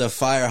 It was a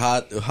fire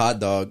hot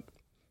dog.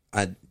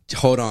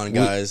 Hold on,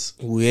 guys.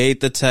 We ate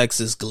the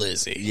Texas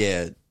glizzy.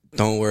 Yeah,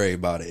 don't worry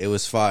about it. It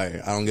was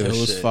fire. I don't give a It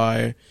shit. was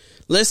fire.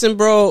 Listen,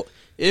 bro,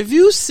 if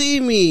you see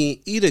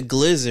me eat a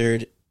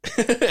Glizzard,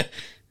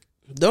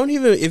 Don't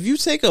even, if you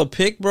take a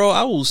pic, bro,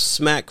 I will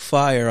smack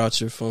fire out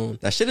your phone.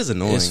 That shit is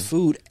annoying. It's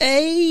food.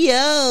 Hey,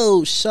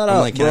 yo, shut I'm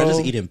up, like, bro. can I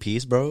just eat in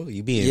peace, bro?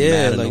 You being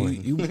Yeah, mad like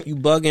annoying. you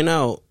bugging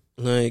out.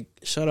 Like,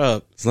 shut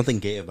up. There's nothing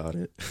gay about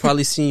it.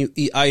 Probably seen you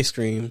eat ice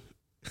cream.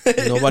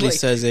 Nobody Like,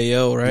 says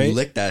 "Ayo," right? You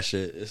lick that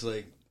shit. It's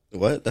like,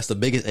 what? That's the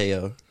biggest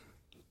AO.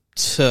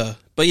 Tuh.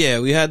 But yeah,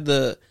 we had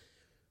the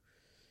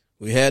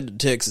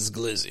Texas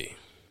Glizzy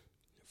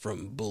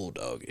from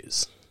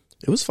Bulldoggies.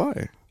 It was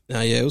fire.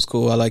 Nah, yeah, it was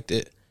cool. I liked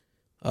it.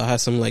 I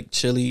had some like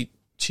chili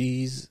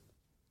cheese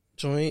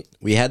joint.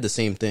 We had the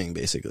same thing,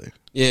 basically.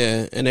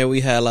 Yeah, and then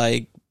we had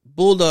like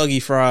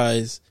Bulldoggy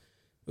fries,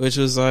 which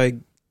was like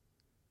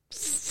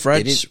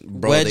fresh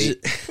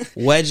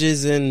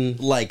wedges and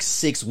Like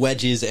 6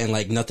 wedges and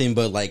like nothing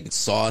but like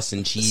sauce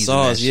and cheese.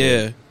 sauce. And that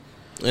shit.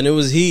 Yeah, and it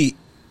was heat.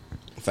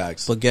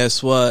 Facts. But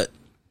guess what?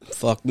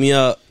 Fucked me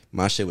up.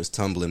 My shit was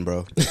tumbling,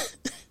 bro.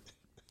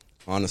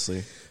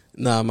 Honestly.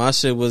 Nah, my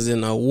shit was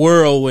in a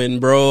whirlwind,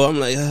 bro. I'm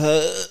like,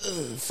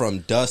 From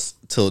dusk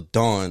till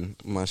dawn,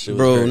 my shit was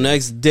bro, hurting.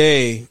 next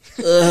day,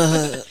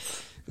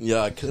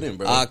 Yeah, I couldn't,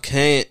 bro. I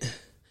can't.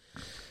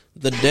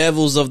 The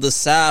devils of the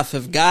South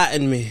have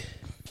gotten me.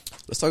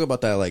 Let's talk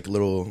about that like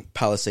little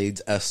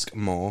Palisades-esque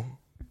mall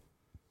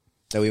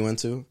that we went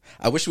to.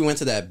 I wish we went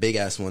to that big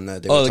ass one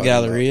that they were Oh, the talking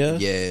Galleria?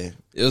 about. Yeah.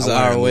 It was I an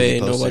wanted hour a away.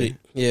 movie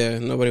poster.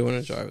 Nobody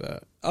wanted to drive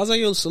that. I was like,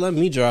 yo, so let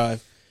me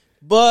drive.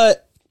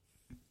 But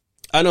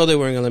I know they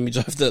weren't going to let me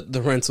drive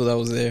the rental that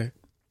was there,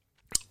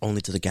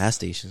 Only to the gas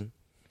station.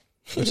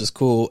 which is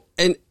cool.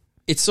 And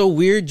it's so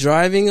weird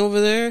driving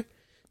over there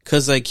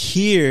because, like,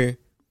 here,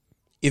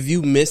 if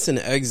you miss an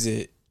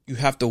exit, you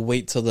have to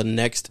wait till the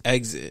next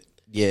exit.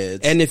 Yeah.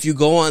 It's, And if you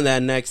go on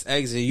that next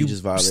exit, you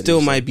just violated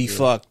still might be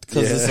yourself, fucked.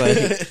 Because it's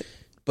like,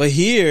 but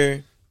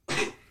here,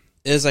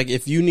 it's like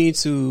if you need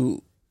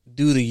to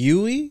do the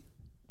UE,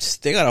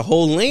 they got a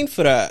whole lane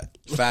for that.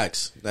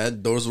 facts.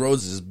 Those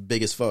roads is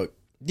big as fuck.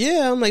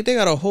 Yeah, I'm like, they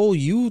got a whole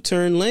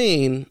U-turn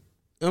lane.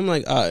 I'm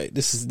like, all right,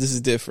 this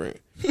is different.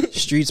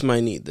 Streets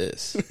might need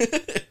this.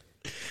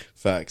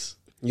 Facts.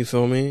 You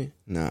feel me?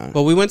 Nah.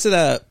 But we went to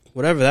that,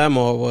 whatever that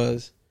mall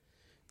was.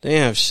 They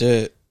didn't have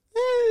shit.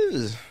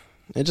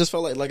 It just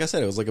felt like I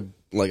said, it was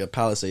like a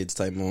Palisades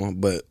type mall,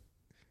 but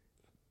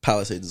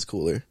Palisades is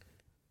cooler.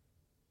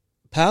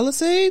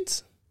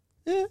 Palisades?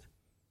 Yeah.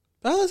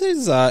 Palisades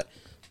is hot.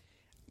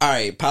 All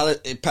right, all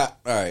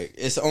right.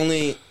 It's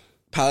only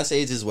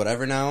Palisades is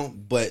whatever now,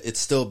 but it's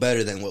still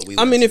better than what we.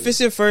 I mean, went if to. it's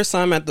your first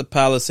time at the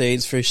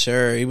Palisades, for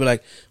sure, you'd be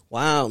like,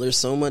 wow, there's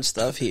so much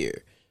stuff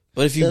here.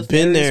 But if you've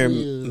been there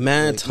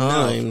mad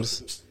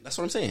times, that's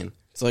what I'm saying.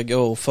 it's like,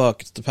 oh,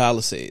 fuck, it's the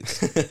Palisades.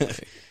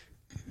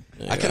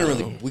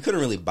 We couldn't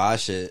really buy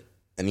shit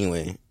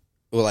anyway.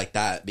 Well, like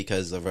that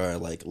because of our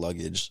like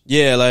luggage.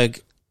 Yeah,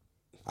 like,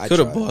 I could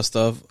have tried. bought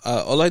stuff.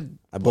 All I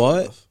bought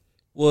bought stuff.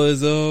 was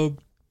The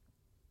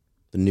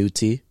new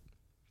tea.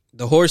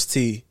 the horse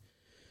tea.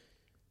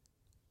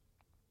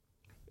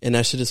 And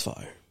that shit is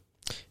fire.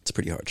 It's a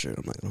pretty hard shirt.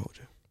 I'm not gonna hold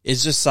you.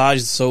 It's just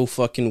sized so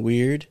fucking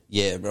weird.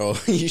 Yeah, bro.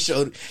 You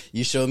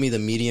showed me the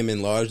medium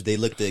and large. They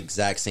look the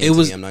exact same. It to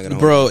was, me. I'm not gonna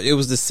bro, hold you. it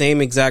was the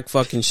same exact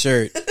fucking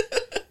shirt.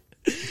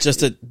 Just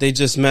that they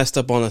just messed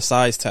up on a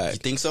size tag. You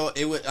think so?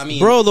 It would. I mean,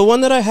 Bro, the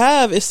one that I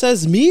have, it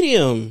says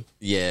medium,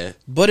 Yeah,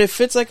 but it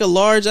fits like a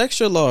large,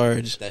 extra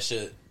large. that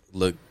shit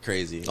look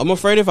crazy. I'm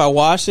afraid if I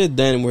wash it,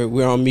 then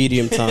we're on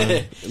medium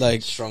time.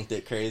 Like, Shrunk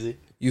it crazy.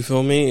 you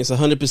feel me? It's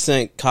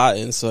 100%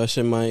 cotton, so that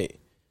shit might.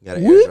 You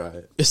gotta air dry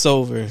it. It's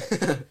over.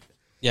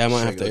 Yeah, I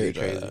might have to Shit air gonna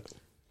dry be crazy. that.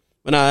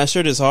 But nah, that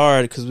shirt is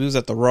hard because we was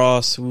at the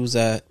Ross. We was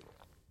at,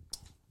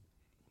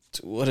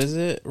 what is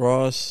it?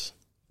 Ross,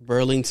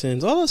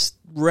 Burlington's, all this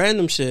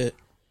random shit.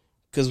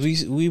 Because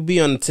we be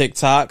on the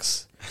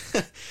TikToks.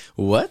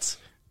 What?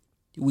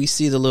 We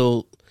see the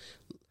little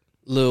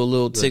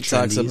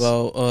TikToks trendies.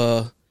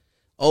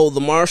 about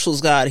the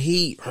Marshalls got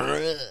heat.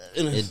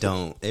 It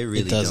don't. It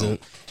really doesn't.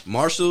 don't.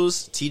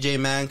 Marshalls, TJ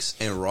Maxx,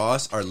 and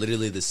Ross are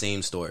literally the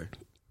same store.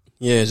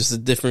 Yeah, just a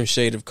different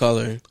shade of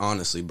color.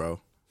 Honestly, bro.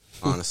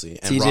 Honestly.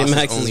 And TJ Ross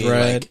Maxx is only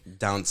red. like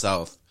down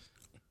south.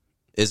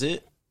 Is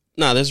it?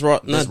 Nah, there's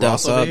not There's down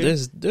Ross over south.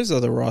 here? There's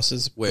other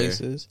Rosses Where?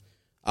 places.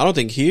 I don't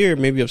think here.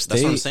 Maybe upstate.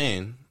 That's what I'm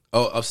saying.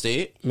 Oh,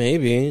 upstate?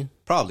 Maybe.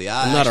 Probably.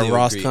 I'm not a actually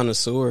Ross agree.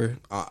 connoisseur.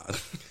 Uh,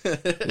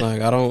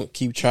 Like, I don't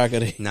keep track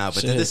of it. nah,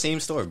 but they're the same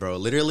store, bro.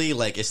 Literally,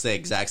 like, it's the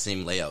exact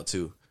same layout,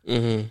 too.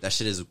 Mm-hmm. That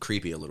shit is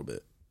creepy a little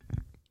bit.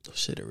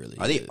 Shit, it really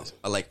Are they, is.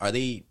 are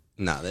they,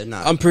 nah, they're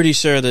not. I'm pretty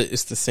sure that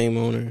it's the same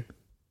owner.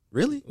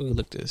 Really? Look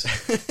at this.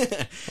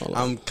 Hold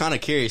on. I'm kind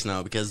of curious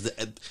now because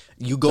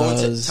you go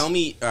into, Does- tell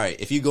me, all right,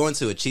 if you go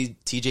into a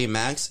TJ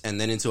Maxx and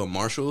then into a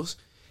Marshalls,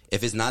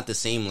 if it's not the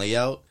same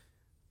layout,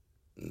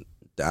 I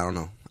don't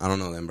know. I don't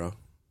know them, bro.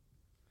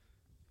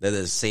 They're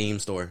the same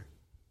store.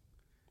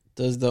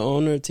 Does the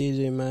owner of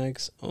TJ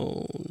Maxx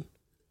own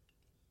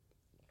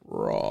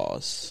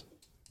Ross?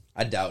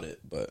 I doubt it,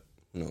 but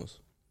who knows?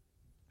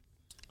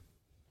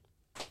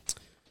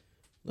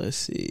 Let's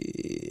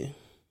see.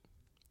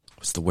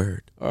 What's the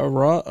word? Are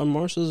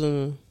Marshalls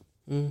in?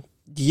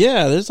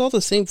 Yeah, there's all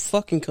the same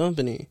fucking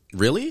company.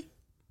 Really?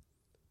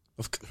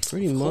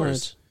 Pretty of much.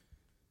 course.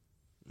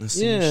 The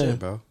same Yeah. shit,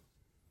 bro.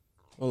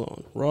 Hold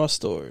on. Ross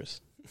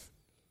stores.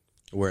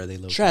 Where are they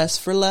located? Dress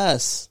for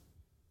less.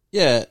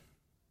 Yeah.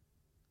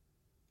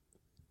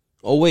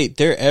 Oh, wait.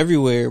 They're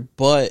everywhere,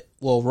 but...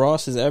 Well,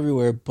 Ross is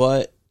everywhere,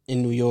 but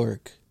in New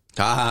York.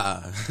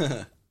 Ah.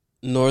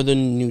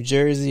 Northern New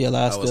Jersey,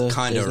 Alaska. I was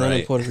kinda there's none in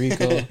right. Puerto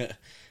Rico.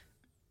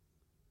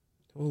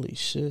 Holy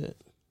shit.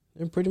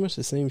 They're pretty much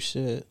the same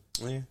shit.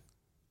 Yeah.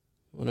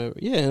 Whatever.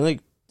 Yeah, like,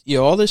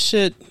 all this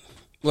shit,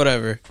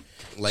 whatever.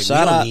 Like, Shout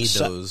we don't out- need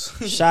shout- those.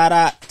 Shout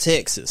out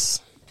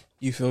Texas.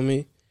 You feel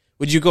me?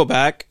 Would you go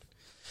back?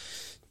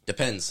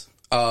 Depends.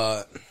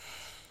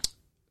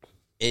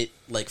 It,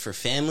 like, for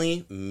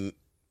family,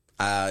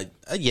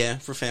 yeah,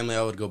 for family,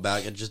 I would go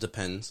back. It just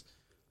depends.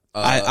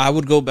 I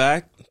would go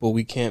back, but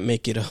we can't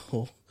make it a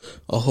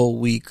whole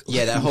week.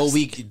 Yeah, that whole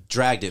week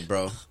dragged it,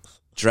 bro.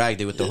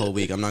 Dragged it with the whole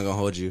week. I'm not gonna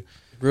hold you.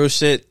 Real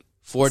shit.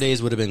 4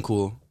 days would have been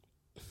cool.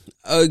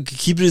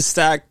 Keep it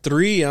stacked.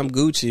 3, I'm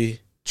Gucci.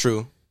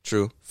 True.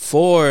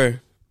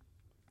 4,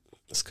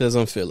 it's because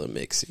I'm feeling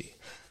mixy.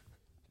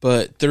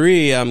 But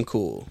 3, I'm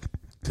cool.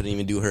 Couldn't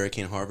even do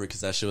Hurricane Harbor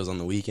because that shit was on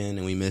the weekend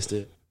and we missed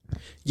it.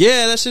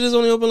 Yeah, that shit is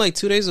only open like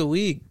 2 days a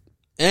week.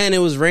 And it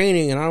was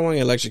raining and I don't want to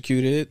get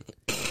electrocuted.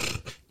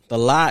 The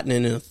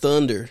lightning and the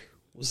thunder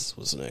was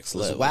next It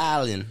was level.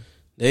 wilding.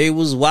 They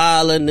was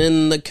wilding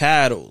in the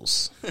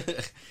cattles.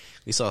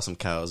 We saw some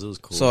cows. It was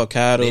cool. Saw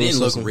cattle. They didn't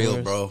saw look some real,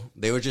 horse. bro.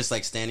 They were just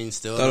like standing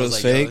still. Thought I it was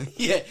like, fake?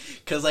 yo. Yeah,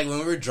 because like when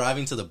we were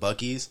driving to the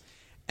Buc-ee's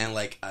and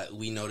like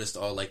we noticed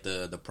all like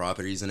the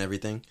properties and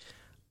everything.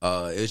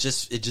 It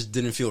just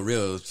didn't feel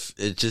real.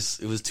 It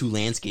was too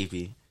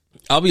landscapey.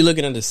 I'll be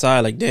looking at the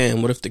side like,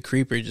 damn, what if the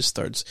creeper just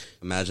starts...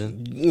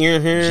 Imagine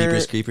Jeepers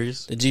Jeepers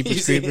Creepers. The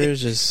Jeepers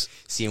Creepers just...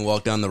 See him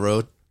walk down the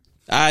road.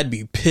 I'd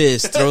be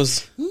pissed.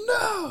 Throws...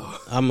 No.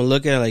 I'm gonna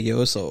look at it like,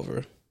 yo, it's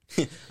over.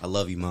 I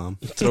love you, mom.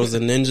 Throws a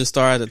ninja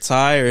star at the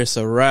tire, it's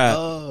a wrap.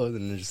 Oh, the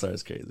Ninja Star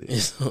is crazy.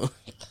 So,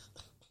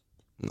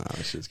 Nah,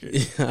 that shit's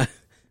crazy. yeah.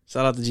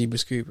 Shout out to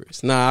Jeepers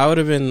Creepers. Nah, I would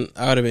have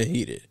been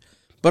heated.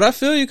 But I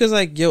feel you because,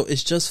 like, yo,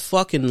 it's just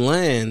fucking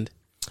land.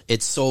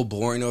 It's so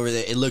boring over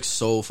there. It looks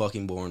so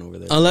fucking boring over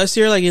there. Unless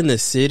you're, like, in the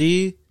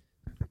city.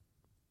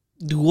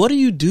 Dude, what do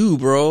you do,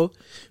 bro?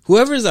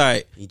 Whoever's all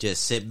right. You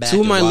just sit back To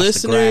and my watch the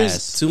listeners,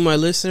 grass. to my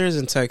listeners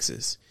in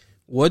Texas,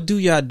 what do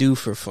y'all do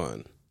for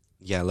fun?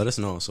 Yeah, let us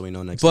know so we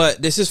know next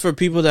But this is for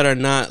people that are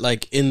not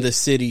like in the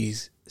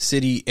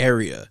city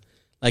area.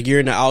 Like you're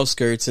in the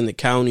outskirts in the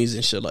counties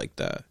and shit like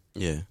that. time.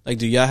 Yeah. Like,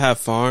 do y'all have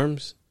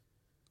farms?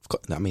 Of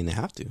course, I mean, they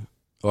have to.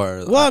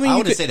 Or, Well, I mean, I you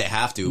wouldn't could- say they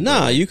have to.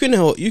 Nah, but you can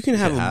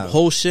have a have.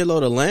 whole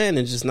shitload of land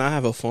and just not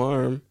have a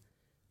farm.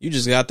 You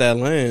just got that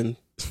land.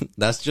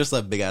 that's just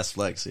a big ass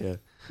flex, yeah.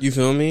 You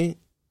feel me?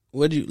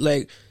 What do you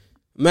like?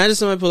 Imagine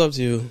somebody pull up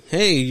to you.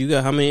 Hey, you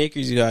got how many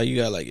acres you got? You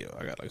got like, yo,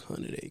 I got like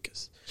 100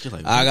 acres. You're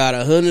like, I got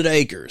 100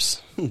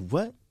 acres.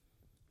 what?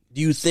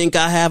 Do you think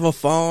I have a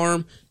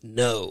farm?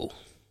 No.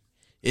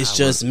 It's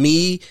just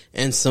me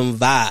and some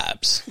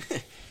vibes.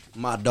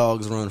 My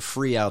dogs run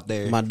free out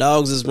there. My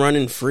dogs is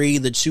running free.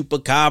 The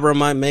chupacabra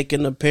might make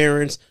an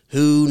appearance.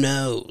 Who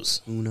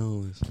knows? Who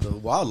knows? The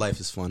wildlife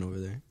is fun over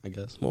there, I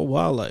guess. More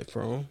wildlife,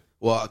 bro.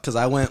 Well, because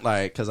I went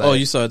like, Oh,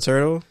 you saw a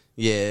turtle?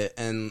 yeah,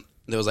 and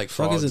there was like What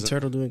the fuck frogs. is a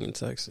turtle doing in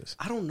Texas?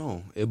 I don't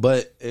know,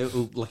 but it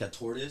like a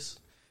tortoise.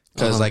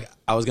 Because like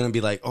I was gonna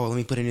be like, oh, let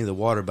me put it in the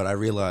water, but I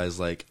realized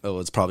like, oh,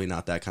 it's probably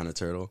not that kind of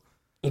turtle.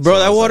 Bro, I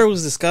that was water like-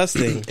 was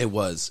disgusting. It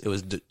was.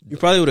 You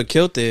probably would have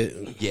killed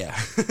it. Yeah.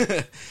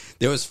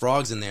 There was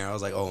frogs in there. I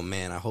was like, oh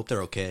man, I hope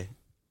they're okay.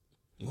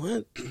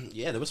 What?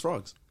 Yeah, there was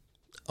frogs.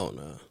 Oh,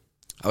 no.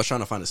 I was trying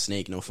to find a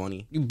snake. No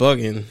funny. You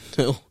bugging.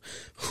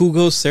 Who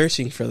goes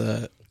searching for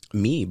that?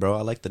 Me, bro.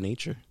 I like the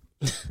nature.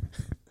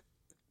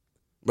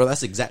 Bro,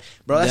 that's Bro,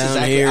 that's Down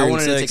exactly. here I in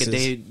wanted to take Texas. a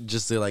day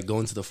just to like go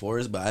into the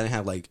forest, but I didn't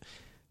have like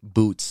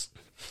boots.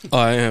 Oh,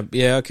 I am.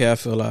 Yeah, okay, I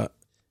feel that.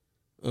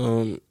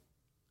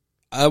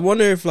 I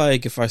wonder if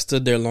I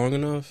stood there long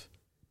enough,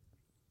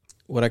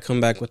 would I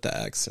come back with the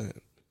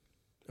accent?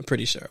 I'm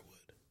pretty sure I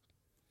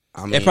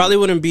would. I mean, It probably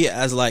wouldn't be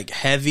as like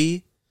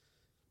heavy,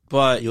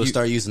 but you'll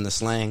start using the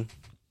slang.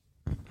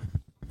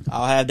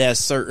 I'll have that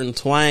certain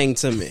twang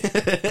to me.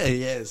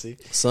 Yeah, see,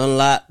 Something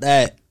like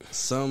that.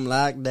 something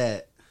like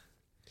that.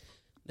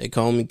 They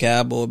call me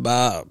Cowboy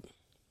Bob.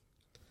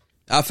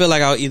 I feel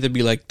like I'll either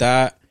be like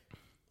that,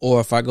 or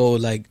if I go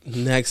like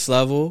next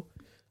level,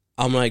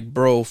 I'm like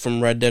bro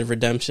from Red Dead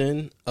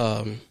Redemption.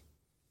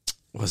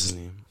 What's his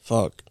name?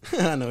 Fuck.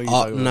 I know who you're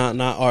talking about.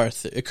 Not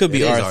Arthur. It could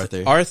be It is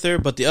Arthur. Arthur.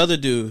 But the other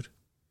dude,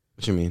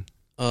 What you mean?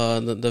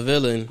 the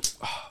villain.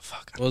 Oh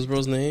fuck, What was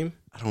bro's name?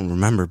 I don't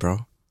remember,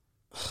 bro.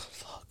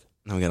 Fuck.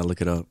 Now we gotta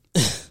look it up.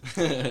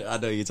 I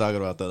know who you're talking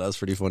about though. That's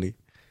pretty funny.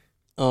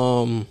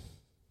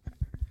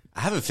 I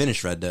haven't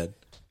finished Red Dead.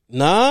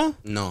 Nah.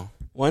 No,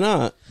 Why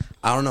not?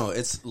 I don't know.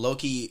 It's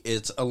low-key.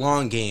 It's a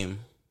long game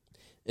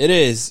It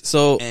is.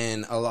 So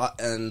and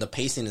the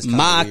pacing is kinda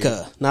weird.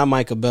 Micah, not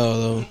Micah Bell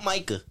though.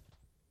 Micah.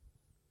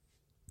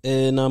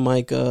 Not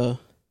Micah.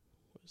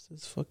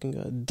 this fucking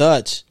guy?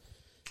 Dutch.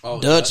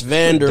 Dutch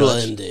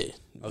Vanderlinde.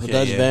 Okay,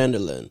 Dutch yeah.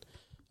 Vanderlinde.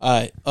 All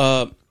right.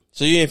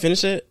 So you didn't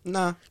finish it?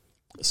 Nah.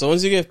 So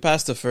once you get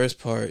past the first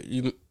part, do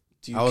you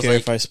I was care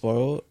like- if I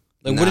spoil?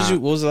 Like, Nah.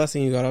 what was the last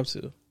thing you got up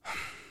to?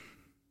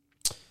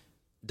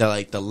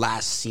 The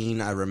last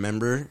scene I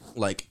remember,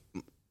 like,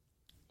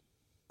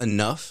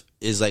 enough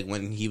is, like,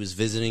 when he was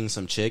visiting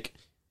some chick,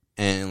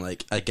 and,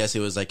 like, I guess it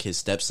was, like, his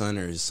stepson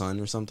or his son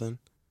or something.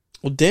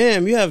 Well,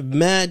 damn, you have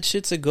mad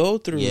shit to go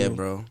through. Yeah,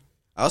 bro.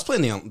 I was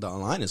playing the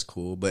online is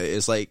cool, but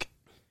it's, like,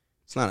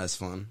 it's not as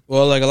fun.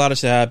 Well, like, a lot of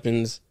shit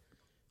happens.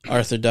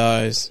 Arthur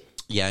dies.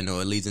 Yeah, I know.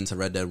 It leads into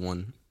Red Dead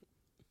 1.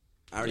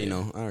 I already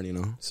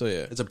know. So,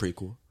 yeah. It's a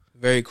prequel.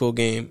 Very cool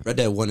game. Red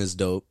Dead 1 is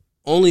dope.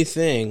 Only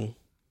thing,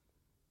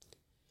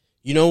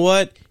 you know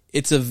what?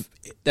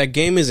 That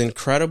game is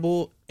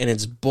incredible and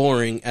it's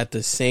boring at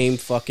the same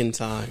fucking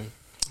time.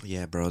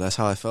 Yeah, bro. That's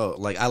how I felt.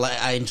 Like,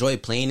 I enjoy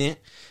playing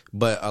it,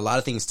 but a lot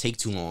of things take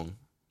too long.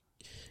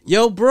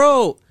 Yo,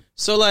 bro.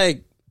 So,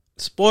 like,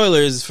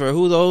 spoilers for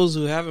those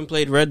who haven't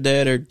played Red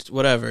Dead or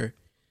whatever.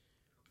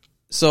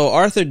 So,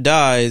 Arthur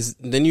dies,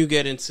 then you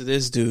get into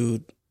this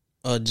dude,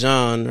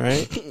 John,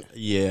 right?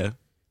 Yeah.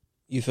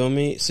 You feel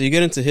me? So, you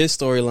get into his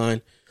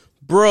storyline.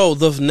 Bro,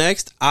 the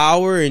next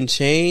hour and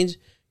change,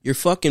 you're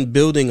fucking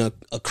building a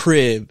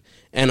crib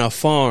and a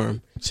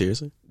farm.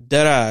 Seriously?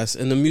 Deadass.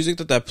 And the music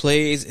that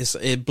plays,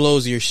 it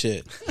blows your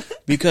shit.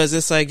 Because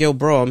it's like, yo,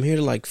 bro, I'm here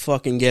to, like,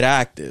 fucking get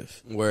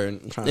active.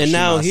 And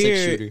now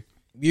here,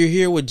 you're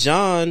here with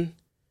John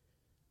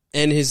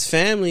and his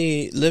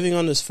family living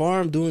on this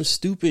farm doing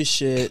stupid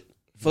shit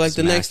for like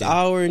the next Smacking.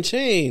 hour and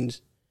change.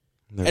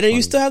 And then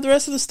you still have the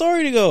rest of the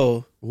story to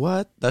go.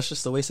 What? That's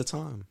just a waste of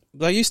time.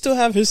 Like, you still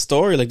have his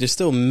story. Like, there's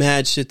still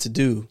mad shit to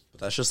do.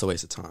 That's just a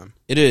waste of time.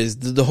 It is.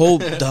 The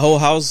whole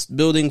house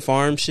building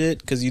farm shit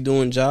because you're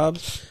doing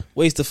jobs.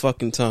 Waste of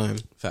fucking time.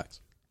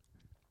 Facts.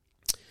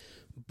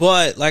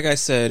 But like I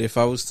said, if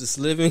I was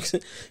to live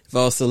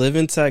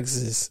in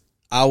Texas,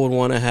 I would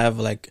want to have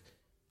like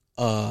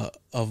a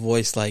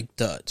voice like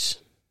Dutch.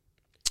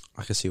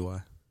 I can see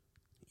why.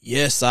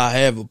 Yes, I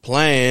have a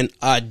plan.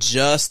 I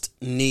just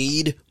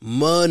need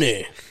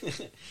money.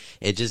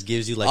 It just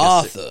gives you like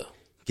Arthur.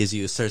 gives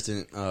you a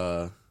certain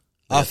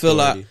I feel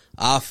authority.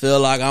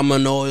 like I'm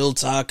an oil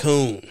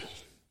tycoon.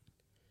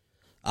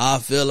 I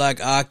feel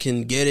like I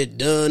can get it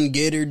done,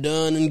 get her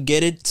done, and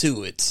get it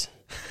to it.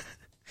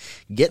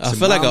 Get I to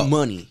feel my like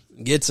money.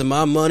 Get to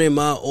my money,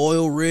 my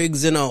oil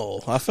rigs and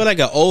all. I feel like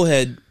an old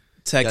head You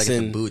gotta get the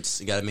Texan.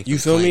 boots. You gotta make You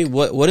them feel me?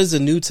 clank. What is a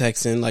new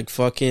Texan? Like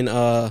fucking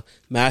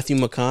Matthew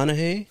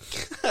McConaughey?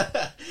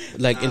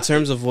 Like in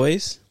terms of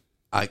voice?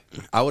 I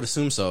would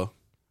assume so.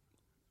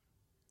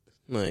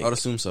 Like, I would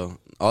assume so.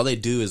 All they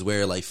do is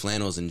wear like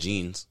flannels and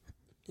jeans.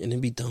 and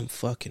it'd be dumb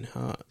fucking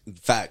hot.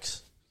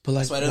 Facts. But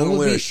like, That's why they what don't would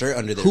wear be- a shirt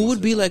under there. Who most would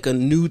of be the time. like a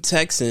new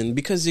Texan?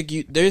 Because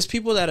there's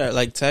people that are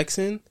like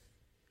Texan,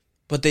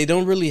 but they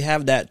don't really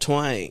have that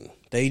twang.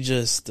 They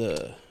just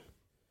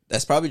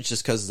That's probably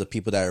just because of the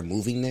people that are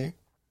moving there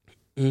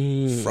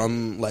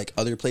from like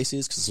other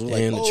places. Because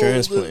like, and the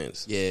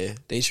transplants. Yeah,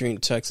 They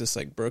treat Texas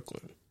like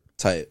Brooklyn.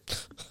 type.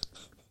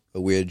 A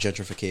weird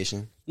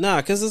gentrification. Nah,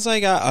 because it's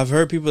like I've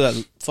heard people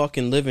that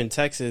fucking live in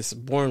Texas,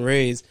 born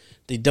raised,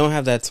 they don't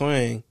have that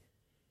twang.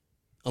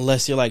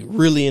 Unless you're like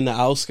really in the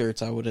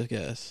outskirts, I would have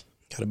guessed.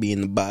 Gotta be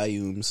in the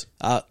bayous.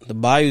 The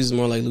bayou is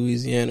more like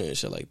Louisiana and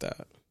shit like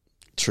that,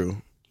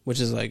 True. which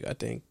is like I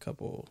think a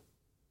couple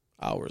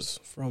hours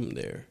from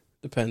there,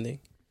 depending.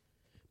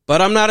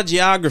 But I'm not a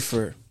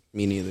geographer.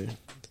 Me neither.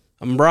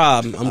 I'm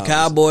Rob. I'm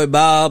Cowboy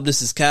Bob.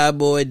 This is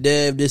Cowboy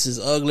Dev. This is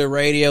Ugly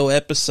Radio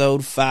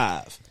episode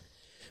 5.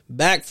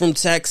 Back from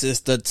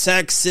Texas, the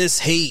Texas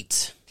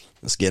Heat.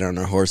 Let's get on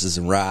our horses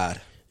and ride.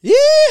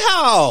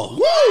 Yeehaw!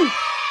 Woo!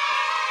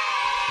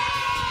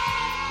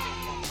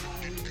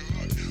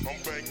 I'm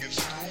banging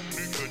strong,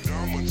 nigga,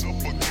 diamonds up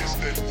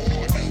against that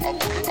wood. I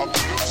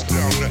put lips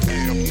down the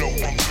air, no,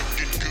 I'm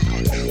looking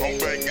good. I'm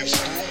banging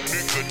strong,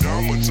 nigga,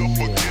 diamonds up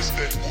against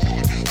that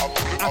wood.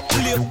 I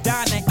flip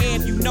down the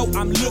air, you know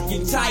I'm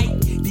looking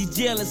tight. These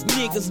jealous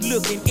niggas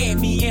looking at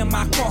me and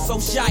my car so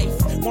shife.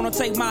 Wanna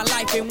take my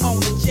life and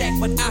want to jack,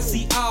 but I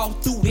see all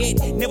through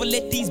that. Never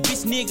let these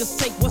bitch niggas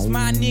take what's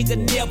my nigga,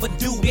 never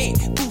do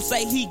that. Who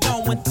say he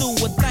going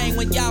through a thing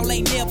when y'all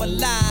ain't never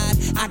lied?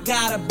 I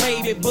got a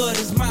baby, but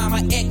his mama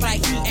act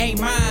like he ain't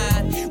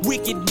mine.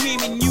 Wicked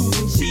women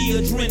using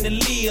children to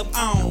live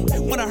on.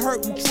 Wanna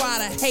hurt and try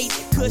to hate,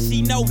 cause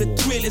she know the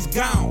thrill is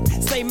gone.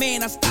 Say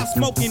man, I stopped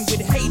smoking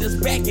with haters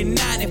back in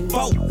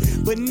 94.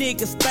 But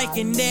niggas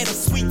thinking that a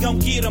sweet gon'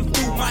 get them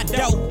through my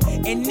door.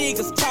 And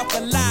niggas talk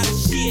a lot of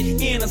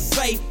shit in a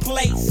safe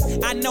place.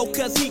 I know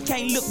cause he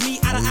can't look me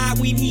out of eye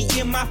when he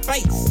in my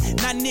face.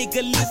 Now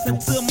nigga listen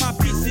to my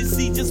bitch and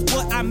see just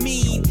what I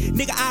mean.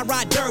 Nigga I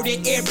ride dirty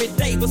every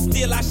day but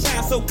still I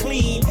shine so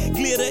clean.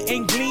 Glitter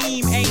and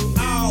gleam ain't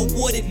all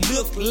what it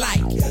look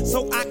like.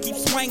 So I keep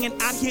swinging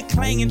out here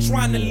clanging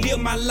trying to live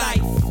my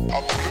life.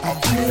 I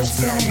put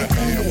lips down the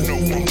air, no,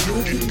 I'm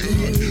looking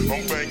good.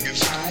 I'm banging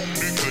strong,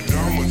 nigga,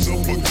 diamonds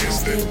up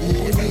against that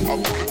wood. I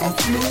put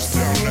those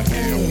down the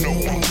air, no,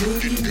 I'm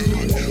looking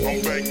good.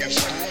 I'm banging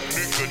screw,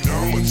 nigga,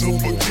 diamonds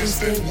up against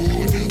that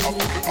wood.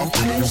 I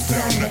put those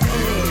down the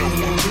air, no,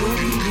 I'm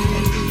looking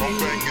good. I'm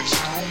banging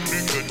screw,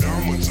 nigga,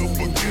 diamonds up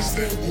against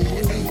that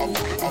wood.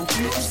 I put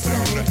those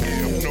down the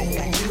air, no,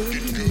 I'm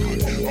looking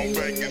good. I'm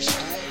banging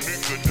screw,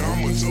 nigga,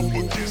 diamonds up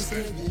against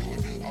that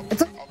wood.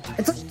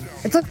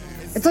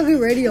 It's a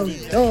good radio,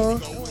 duh.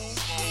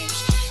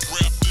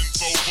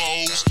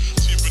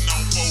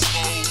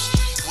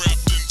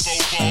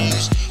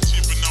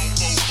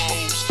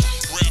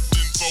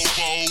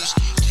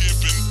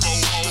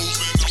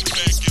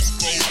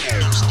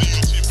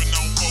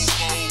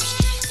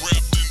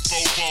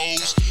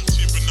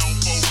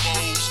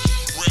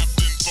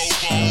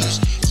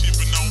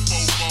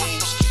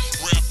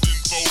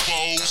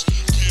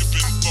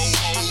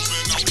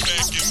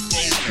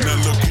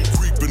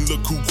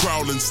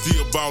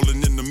 Still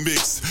ballin' in the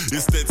mix.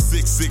 It's that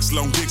 6'6"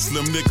 long dick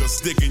slim nigga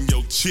sticking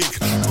your chick.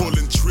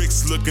 Pulling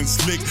tricks, looking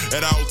slick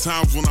at all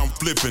times when I'm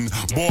flipping.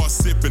 Bar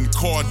sipping,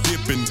 car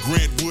dipping,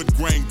 Grant Wood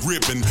grain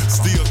gripping.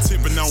 Still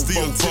tipping on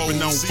four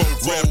rolls,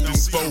 four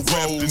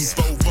rolls,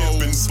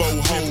 four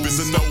hoes,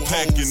 and no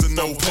packings, and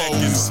no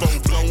packings.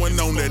 Blowing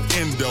on that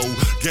endo,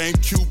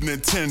 GameCube,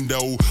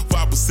 Nintendo.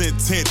 5%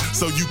 tint,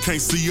 so you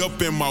can't see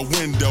up in my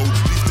window.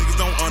 These niggas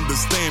don't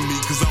understand me,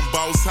 cause I'm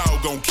Boss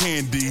Hog on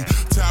candy.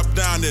 Top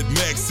down at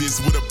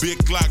Maxis with a big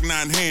Glock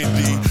 9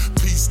 handy.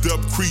 Pieced up,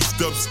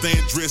 creased up,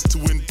 stand dressed to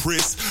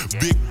impress.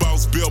 Big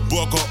boss belt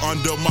buckle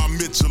under my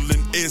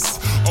Michelin S.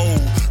 Oh,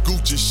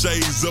 Gucci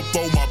shades up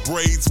on my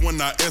braids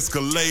when I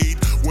escalade.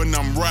 When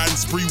I'm riding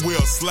spree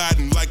wheel,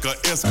 sliding like a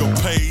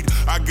escapade.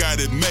 I got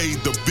it made,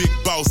 the big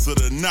boss of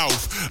the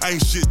North.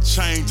 Ain't shit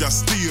changed, I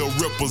still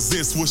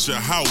represent Swisher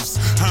House.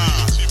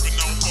 Tipping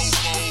on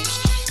Bobos,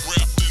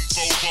 wrapped in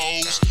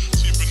Bobos.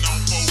 Tipping on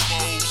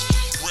Bobos,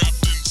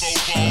 wrapped in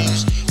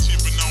Bobos.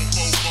 Tipping on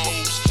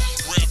Bobos,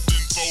 wrapped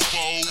in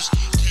Bobos.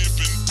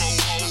 Pippin'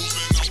 Bobos,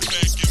 and I'm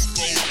packing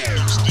Bobos.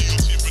 I'm still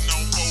tipping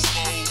on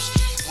Bobos,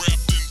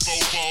 wrapped in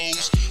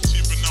Bobos.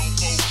 Tipping on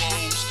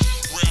Bobos,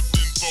 wrapped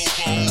in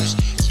Bobos.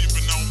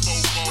 Tipping on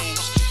Bobos,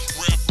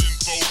 wrapped in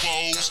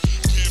Bobos.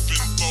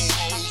 Pippin'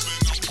 Bobos,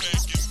 and I'm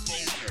packing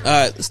Bobos.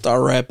 Alright, let's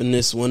start wrapping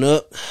this one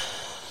up.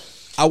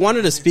 I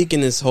wanted to speak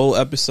in this whole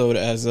episode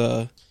as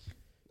a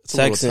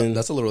Texan.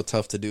 That's a little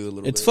tough to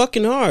do. It's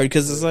fucking hard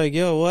because it's like,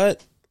 yo,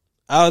 what?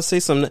 I would say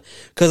something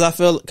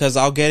because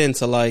I'll get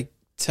into like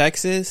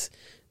Texas,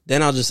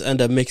 then I'll just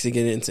end up mixing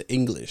it into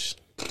English.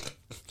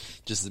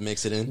 Just to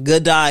mix it in.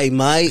 Good day,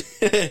 mate.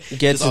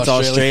 Gets into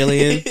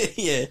Australian.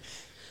 Yeah.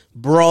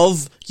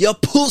 Brov, your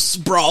puss,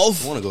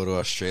 brov. I want to go to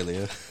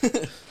Australia.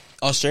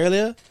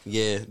 Australia?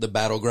 Yeah, the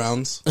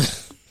battlegrounds.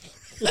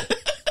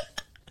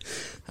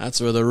 That's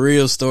where the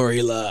real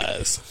story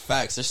lies.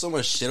 Facts. There's so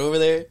much shit over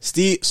there.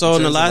 Steve, so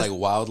in the last, like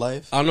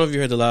wildlife. I don't know if you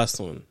heard the last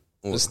one.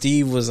 But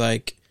Steve was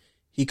like,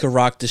 he could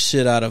rock the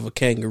shit out of a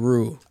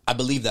kangaroo. I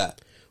believe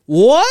that.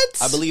 What?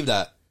 I believe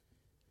that.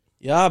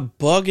 Y'all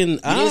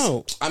bugging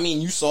out. I mean,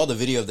 you saw the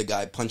video of the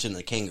guy punching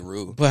the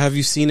kangaroo. But have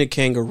you seen a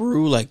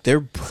kangaroo? Like, they're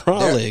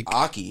brolic. They're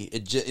aki.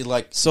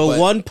 So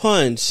one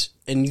punch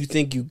and you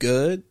think you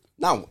good?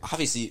 No,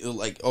 obviously,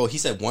 like, oh, he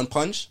said one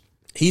punch?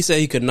 He said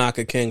he could knock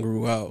a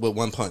kangaroo out. With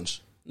one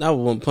punch. Not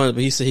with one punch,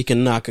 but he said he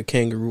can knock a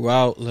kangaroo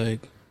out.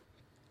 Like,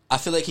 I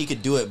feel like he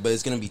could do it, but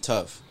it's going to be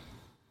tough.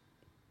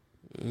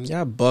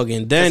 Y'all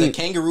bugging. Then a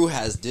kangaroo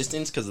has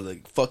distance because of the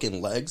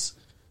fucking legs.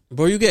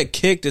 Bro, you get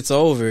kicked, it's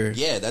over.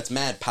 Yeah, that's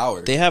mad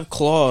power. They have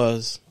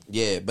claws.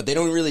 Yeah, but they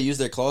don't really use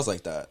their claws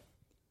like that.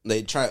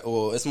 They try.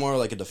 Well, it's more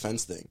like a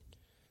defense thing.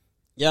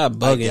 Yeah,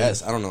 bugging.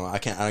 Yes, I don't know. I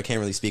can't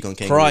really speak on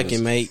kangaroos. Crikey,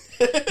 mate.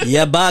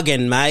 You're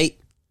bugging, mate.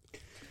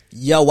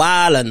 You're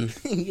wildin'.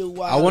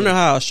 I wonder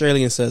how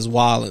Australian says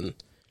wildin'.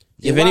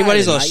 If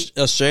anybody's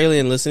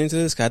Australian listening to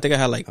this, 'cause I think I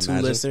had like 2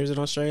 listeners in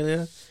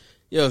Australia.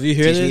 Yo, if you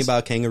hear Teach this, me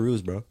about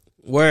kangaroos, bro.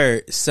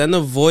 Where send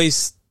a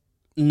voice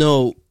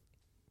note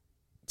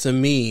to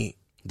me.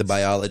 The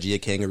biology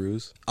of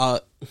kangaroos. No,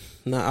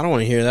 I don't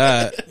want to hear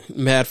that.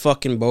 Mad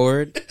fucking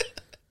bored.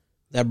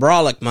 That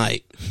brolic,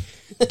 mate.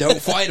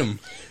 Don't fight them.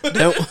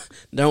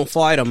 Don't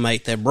fight them,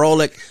 mate. That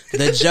brolic.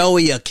 The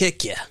Joey will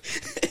kick you.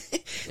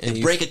 And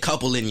break a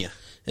couple in you.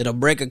 It'll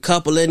break a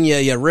couple in you.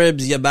 Your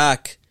ribs, your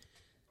back.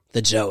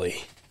 The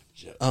Joey.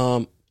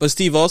 But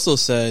Steve also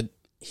said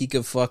he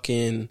could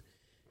fucking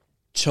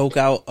choke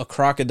out a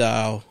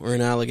crocodile or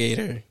an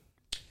alligator.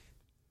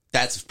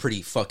 That's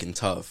pretty fucking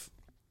tough.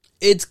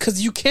 It's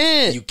because you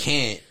can't. You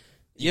can't.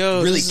 Yo,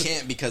 you really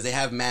can't because they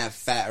have mad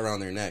fat around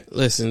their neck.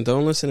 Listen,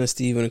 don't listen to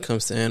Steve when it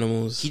comes to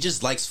animals. He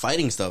just likes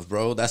fighting stuff,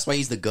 bro. That's why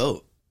he's the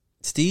GOAT.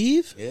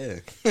 Steve? Yeah.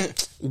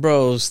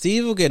 Bro,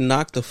 Steve will get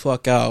knocked the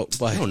fuck out.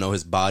 But I don't know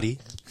his body.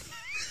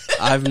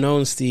 I've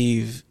known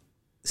Steve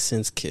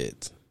since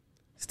kids.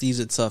 Steve's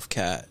a tough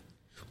cat.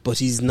 But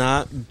he's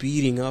not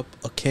beating up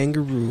a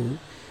kangaroo.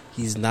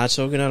 He's not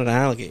choking out an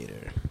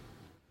alligator.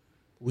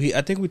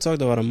 I think we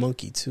talked about a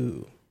monkey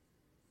too.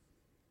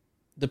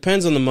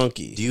 Depends on the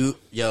monkey.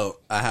 All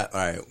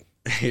right.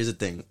 Here's the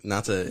thing.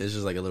 It's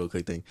just like a little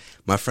quick thing.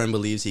 My friend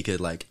believes he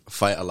could like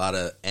fight a lot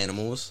of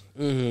animals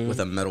with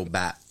a metal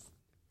bat.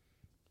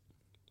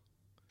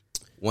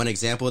 One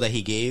example that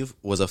he gave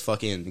was a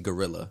fucking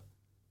gorilla.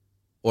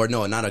 Or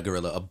no, not a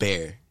gorilla, a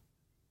bear.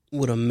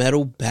 With a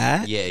metal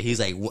bat? Yeah, he's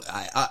like,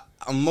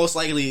 I'm most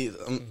likely,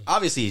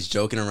 obviously he's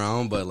joking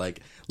around, but like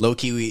low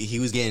key, he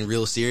was getting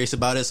real serious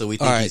about it, so we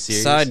think he's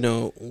serious. Side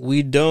note,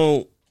 we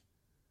don't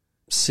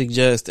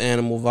suggest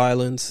animal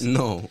violence.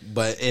 No,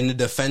 but in the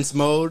defense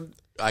mode,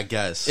 I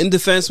guess. In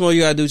defense mode,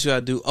 you gotta do what you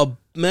gotta do. All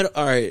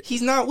right.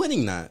 He's not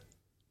winning that.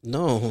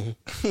 No.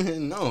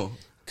 No.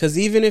 Because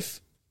even if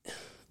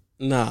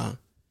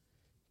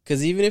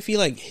he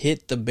like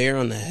hit the bear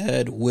on the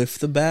head with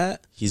the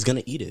bat, he's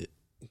gonna eat it.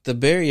 The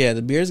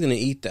bear's gonna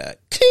eat that.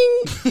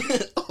 King.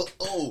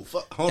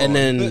 Fuck. Hold on. And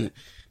then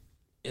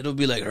it'll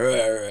be like,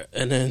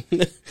 and then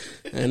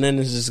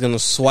it's just gonna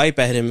swipe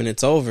at him and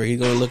it's over. He's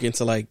gonna look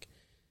into like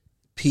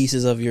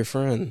pieces of your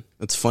friend.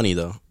 It's funny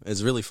though.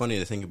 It's really funny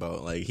to think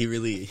about. Like he'd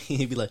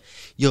be like,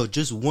 "Yo,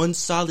 just one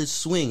solid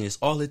swing is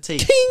all it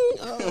takes."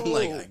 Oh. I'm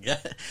like,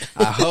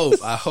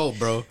 I hope,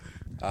 bro.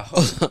 I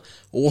hope.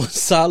 One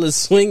solid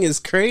swing is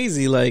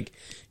crazy. Like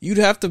you'd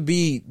have to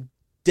be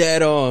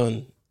dead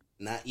on.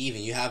 Not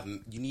even.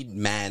 You need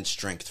mad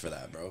strength for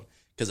that, bro.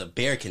 Because a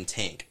bear can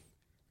tank.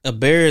 A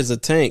bear is a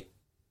tank.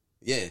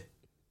 Yeah.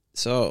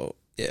 So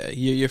yeah,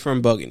 you're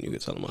from bugging. You can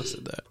tell him I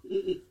said that.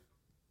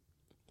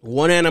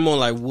 One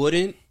animal I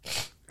wouldn't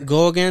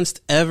go against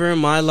ever in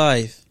my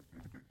life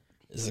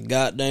is a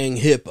goddamn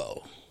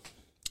hippo.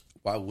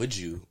 Why would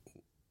you?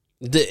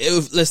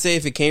 Let's say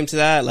if it came to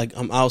that, like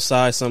I'm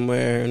outside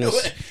somewhere and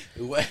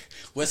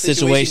what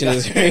situation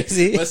is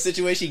crazy. What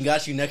situation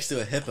got you next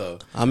to a hippo?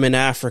 I'm in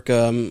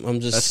Africa. I'm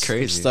just That's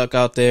crazy. Stuck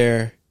out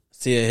there.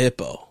 See a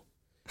hippo.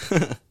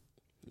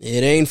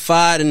 It ain't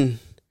fighting.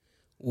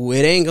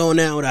 It ain't going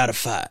down without a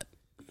fight.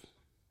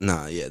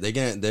 Nah, yeah,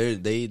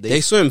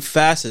 they swim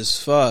fast as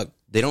fuck.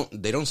 They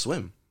don't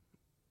swim.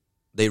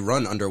 They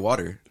run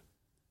underwater.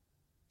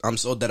 I'm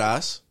so dead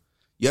ass.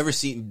 You ever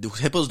seen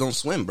hippos don't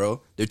swim,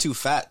 bro? They're too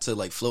fat to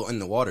like float in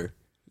the water.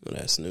 Well,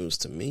 that's news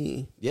to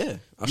me. Yeah,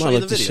 I'll show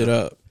you the video. This shit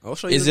up. I'll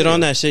show you. Is it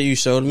on that shit you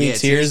showed me? Yeah,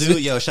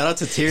 Tirzu. Yo, shout out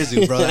to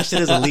Tirzu, bro. That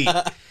shit is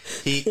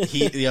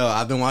elite. Yo,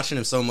 I've been watching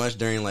him so much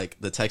during like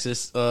the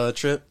Texas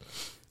trip.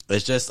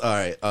 It's just all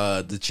right.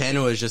 The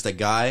channel is just a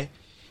guy.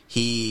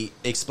 He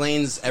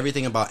explains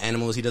everything about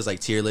animals. He does like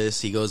tier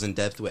lists. He goes in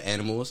depth with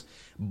animals,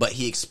 but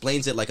he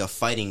explains it like a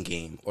fighting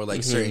game or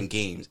like certain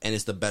games, and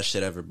it's the best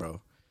shit ever,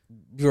 bro.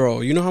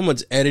 Bro, you know how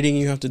much editing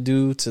you have to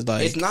do to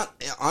like? It's not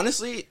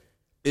honestly.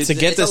 To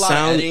get the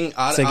sound,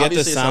 to get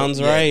the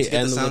sounds right,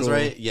 and the sounds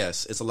right.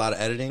 Yes, it's a lot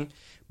of editing,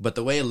 but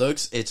the way it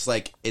looks, it's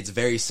like it's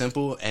very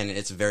simple and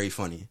it's very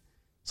funny.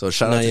 So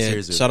shout out to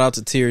Tirzu. Shout out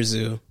to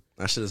Tirzu.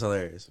 That shit is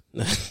hilarious.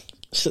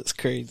 Shit's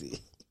crazy,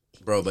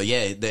 bro. But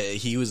yeah,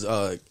 he was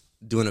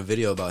doing a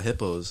video about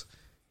hippos,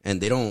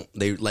 and they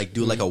like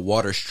do like a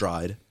water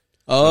stride.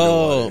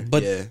 Oh, underwater.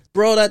 But yeah.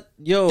 Bro,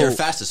 they're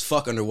fast as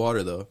fuck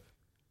underwater though.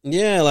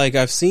 Yeah, like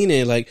I've seen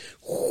it, like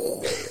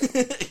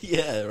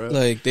yeah, bro.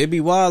 Like they be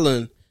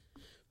wilding,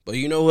 but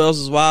you know who else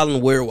is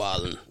wilding? We're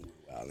wilding.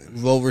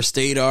 We've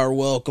overstayed our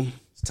welcome.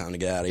 It's time to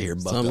get out of here,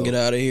 bucko. Time to get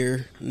out of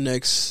here.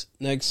 Next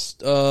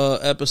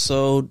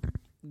episode,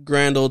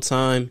 grand old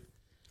time.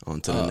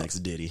 On to the next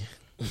ditty.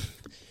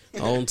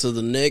 On to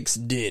the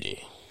next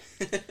ditty.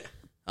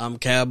 I'm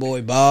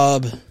Cowboy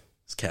Bob.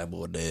 It's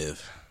Cowboy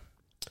Dave.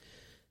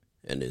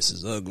 And this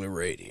is Ugly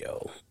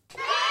Radio.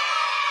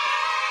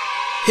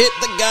 Hit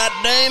the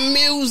goddamn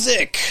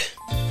music.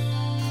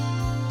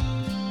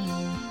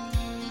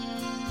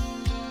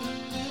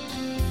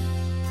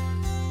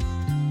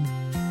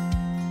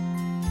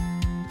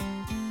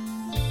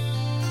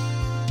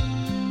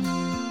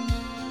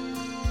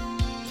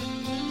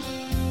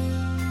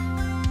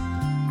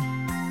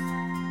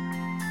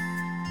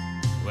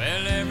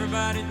 Well,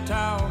 everybody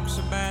talks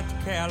about the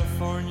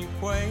California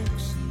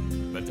quakes,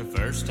 but the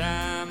first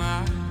time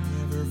I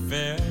ever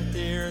felt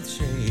the earth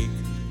shake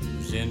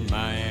was in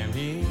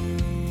Miami.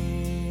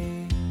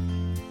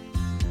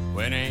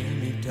 When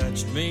Amy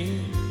touched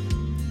me,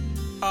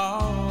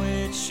 oh,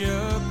 it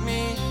shook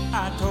me.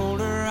 I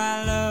told her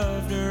I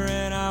loved her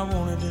and I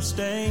wanted to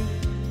stay,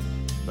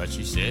 but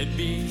she said,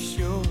 be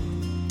sure,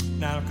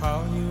 and I'll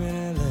call you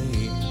in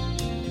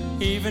LA.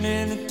 Even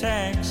in the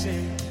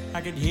taxi,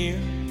 I could hear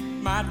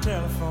my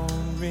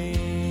telephone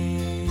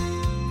ring,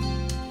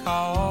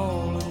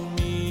 calling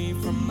me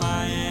from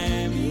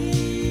Miami.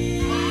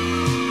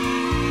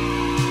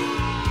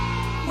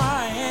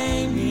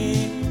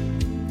 Miami,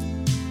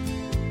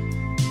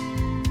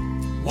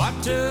 what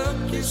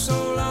took you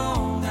so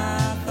long